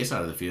UTSA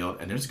side of the field.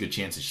 And there's a good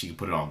chance that she could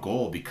put it on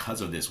goal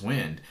because of this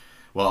wind.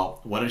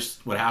 Well, what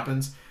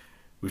happens?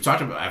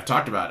 I've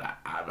talked about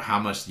how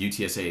much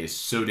UTSA is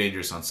so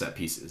dangerous on set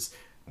pieces.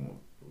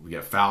 We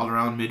get fouled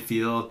around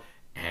midfield,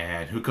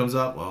 and who comes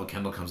up? Well,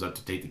 Kendall comes up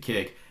to take the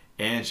kick,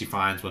 and she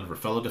finds one of her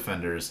fellow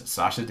defenders,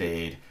 Sasha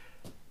Dade.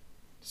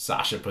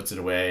 Sasha puts it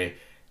away.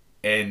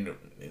 And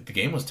the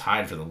game was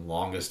tied for the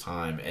longest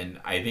time. And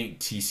I think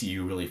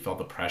TCU really felt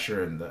the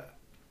pressure in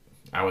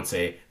I would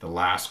say, the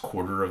last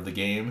quarter of the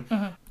game.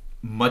 Mm-hmm.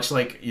 Much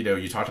like, you know,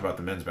 you talked about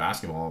the men's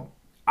basketball.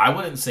 I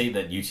wouldn't say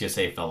that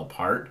UTSA fell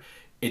apart.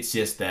 It's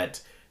just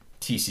that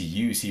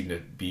TCU seemed to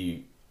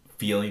be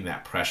feeling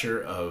that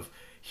pressure of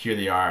here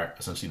they are,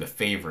 essentially the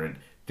favorite.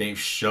 They've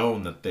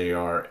shown that they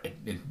are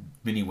in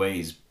many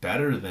ways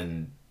better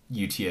than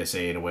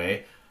UTSA in a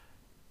way,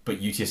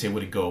 but UTSA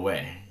wouldn't go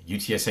away.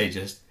 UTSA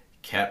just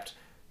kept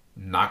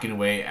knocking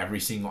away every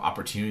single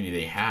opportunity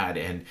they had,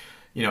 and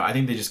I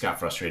think they just got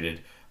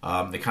frustrated.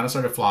 They kind of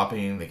started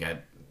flopping. They got,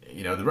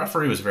 the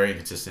referee was very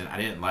inconsistent. I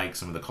didn't like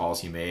some of the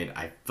calls he made.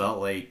 I felt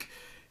like,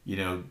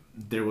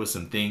 there was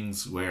some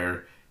things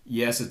where,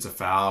 yes, it's a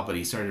foul, but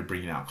he started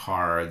bringing out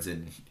cards,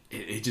 and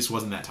it just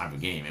wasn't that type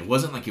of game. It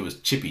wasn't like it was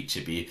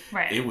chippy.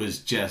 Right. It was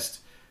just,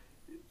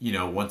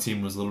 one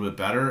team was a little bit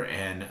better,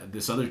 and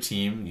this other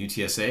team,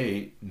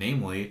 UTSA,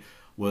 namely,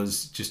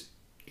 was just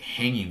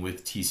hanging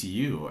with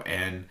TCU.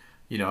 And,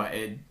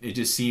 it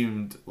just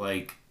seemed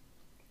like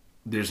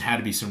there's had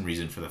to be some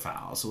reason for the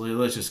foul. So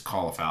let's just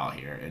call a foul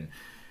here. And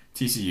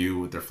TCU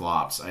with their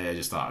flops, I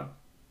just thought,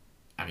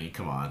 I mean,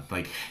 come on.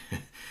 Like,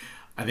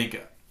 I think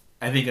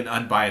an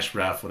unbiased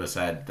ref would have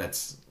said,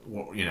 that's,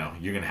 you're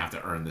going to have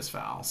to earn this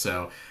foul.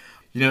 So,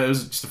 it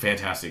was just a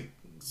fantastic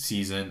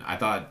season. I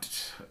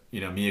thought,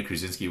 Mia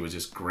Krasinski was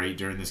just great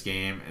during this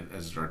game and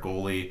as our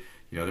goalie.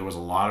 There was a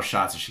lot of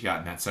shots that she got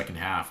in that second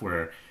half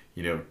where,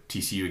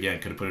 TCU, again,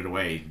 could have put it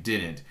away.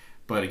 Didn't.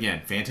 But,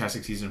 again,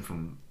 fantastic season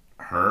from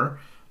her.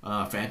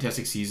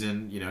 Fantastic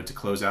season, to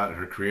close out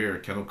her career.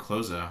 Kendall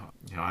Cloza,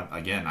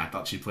 I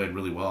thought she played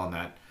really well in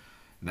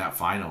that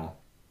final.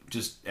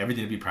 Just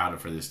everything to be proud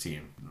of for this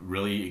team.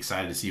 Really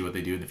excited to see what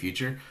they do in the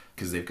future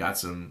because they've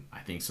got a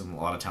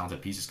lot of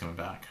talented pieces coming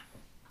back.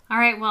 All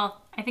right,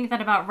 well, I think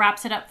that about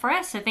wraps it up for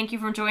us. So thank you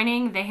for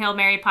joining the Hail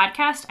Mary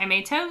podcast. I'm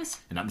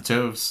A-Toves. And I'm the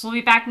Toves. We'll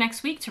be back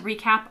next week to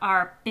recap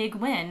our big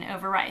win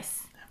over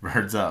Rice.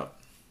 Birds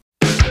up.